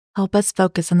 Help us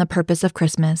focus on the purpose of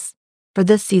Christmas. For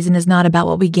this season is not about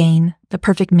what we gain, the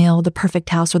perfect meal, the perfect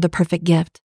house, or the perfect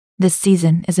gift. This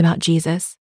season is about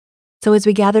Jesus. So as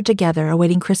we gather together,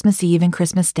 awaiting Christmas Eve and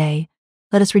Christmas Day,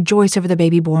 let us rejoice over the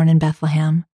baby born in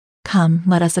Bethlehem. Come,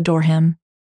 let us adore him.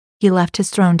 He left his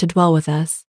throne to dwell with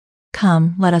us.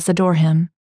 Come, let us adore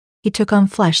him. He took on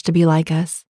flesh to be like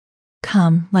us.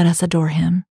 Come, let us adore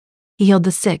him. He healed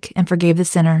the sick and forgave the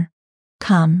sinner.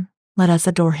 Come, let us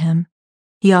adore him.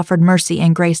 He offered mercy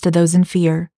and grace to those in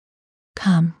fear.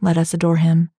 Come, let us adore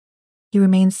him. He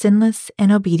remained sinless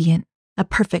and obedient, a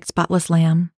perfect spotless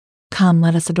lamb. Come,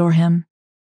 let us adore him.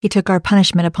 He took our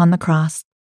punishment upon the cross.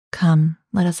 Come,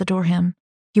 let us adore him.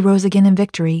 He rose again in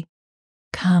victory.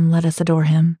 Come, let us adore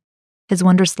him. His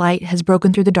wondrous light has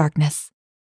broken through the darkness.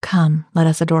 Come, let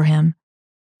us adore him.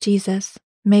 Jesus,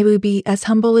 may we be as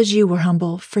humble as you were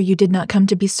humble, for you did not come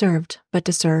to be served, but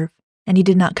to serve, and you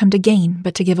did not come to gain,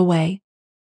 but to give away.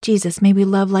 Jesus, may we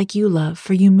love like you love,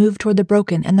 for you moved toward the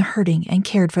broken and the hurting and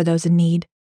cared for those in need.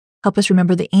 Help us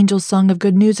remember the angel's song of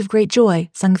good news of great joy,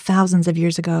 sung thousands of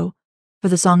years ago. For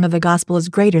the song of the gospel is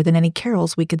greater than any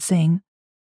carols we could sing.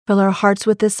 Fill our hearts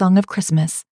with this song of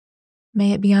Christmas.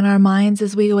 May it be on our minds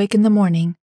as we awake in the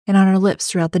morning and on our lips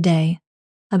throughout the day.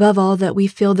 Above all, that we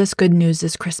feel this good news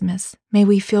this Christmas. May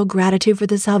we feel gratitude for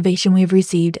the salvation we have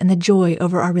received and the joy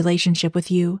over our relationship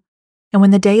with you. And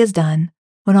when the day is done,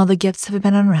 when all the gifts have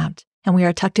been unwrapped and we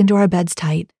are tucked into our beds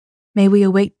tight, may we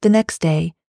awake the next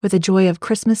day with the joy of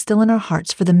Christmas still in our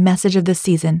hearts, for the message of this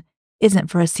season isn't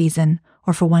for a season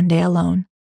or for one day alone.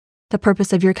 The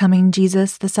purpose of your coming,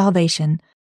 Jesus, the salvation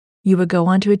you would go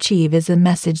on to achieve, is a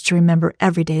message to remember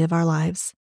every day of our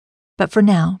lives. But for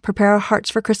now, prepare our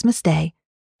hearts for Christmas Day.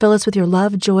 Fill us with your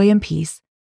love, joy, and peace.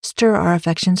 Stir our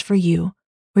affections for you.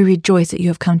 We rejoice that you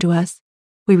have come to us.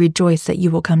 We rejoice that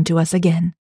you will come to us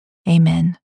again.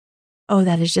 Amen. Oh,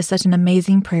 that is just such an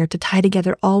amazing prayer to tie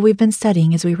together all we've been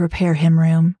studying as we prepare Hymn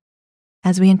Room.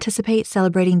 As we anticipate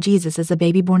celebrating Jesus as a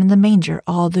baby born in the manger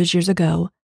all those years ago,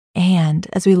 and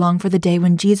as we long for the day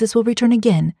when Jesus will return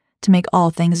again to make all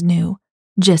things new,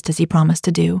 just as He promised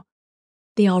to do.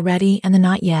 The already and the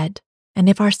not yet. And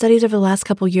if our studies over the last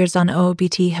couple years on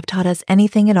OOBT have taught us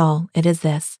anything at all, it is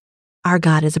this: our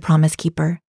God is a promise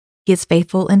keeper. He is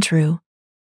faithful and true.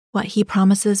 What He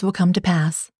promises will come to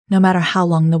pass, no matter how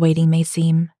long the waiting may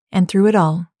seem, and through it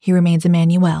all, He remains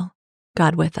Emmanuel,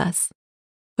 God with us.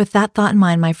 With that thought in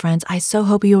mind, my friends, I so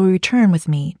hope you will return with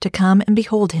me to come and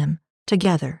behold Him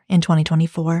together in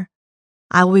 2024.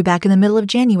 I will be back in the middle of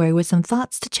January with some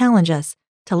thoughts to challenge us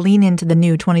to lean into the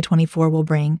new 2024 will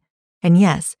bring. And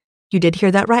yes, you did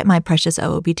hear that right, my precious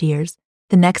OOBTers.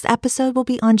 The next episode will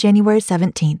be on January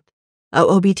 17th.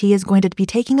 OOBT is going to be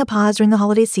taking a pause during the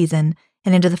holiday season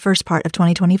and into the first part of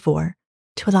 2024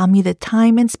 to allow me the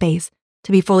time and space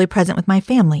to be fully present with my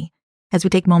family as we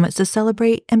take moments to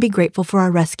celebrate and be grateful for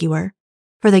our rescuer,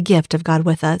 for the gift of God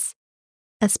with us,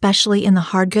 especially in the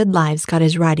hard, good lives God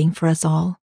is writing for us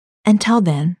all. Until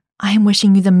then, I am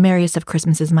wishing you the merriest of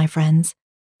Christmases, my friends.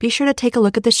 Be sure to take a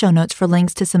look at the show notes for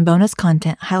links to some bonus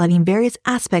content highlighting various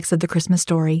aspects of the Christmas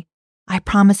story. I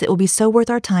promise it will be so worth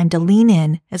our time to lean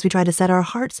in as we try to set our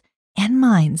hearts and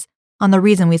minds on the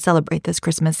reason we celebrate this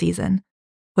Christmas season.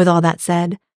 With all that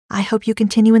said, I hope you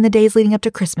continue in the days leading up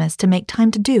to Christmas to make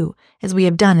time to do as we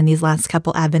have done in these last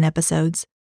couple Advent episodes,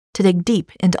 to dig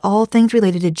deep into all things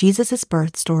related to Jesus'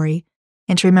 birth story,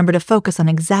 and to remember to focus on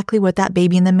exactly what that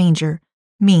baby in the manger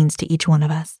means to each one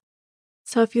of us.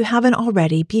 So if you haven't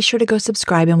already, be sure to go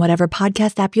subscribe in whatever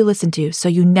podcast app you listen to so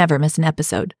you never miss an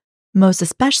episode, most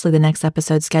especially the next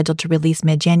episode scheduled to release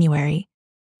mid-January.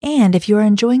 And if you are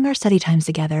enjoying our study times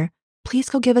together, please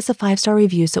go give us a 5-star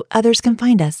review so others can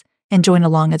find us and join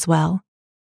along as well.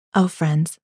 Oh,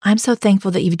 friends, I'm so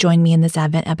thankful that you've joined me in this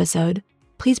Advent episode.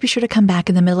 Please be sure to come back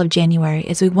in the middle of January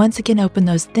as we once again open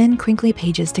those thin, crinkly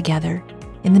pages together.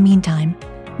 In the meantime,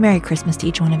 Merry Christmas to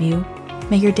each one of you.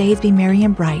 May your days be merry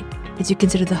and bright as you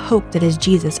consider the hope that is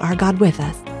Jesus, our God with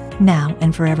us, now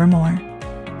and forevermore.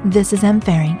 This is Em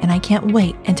Faring, and I can't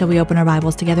wait until we open our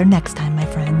Bibles together next time, my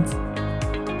friends.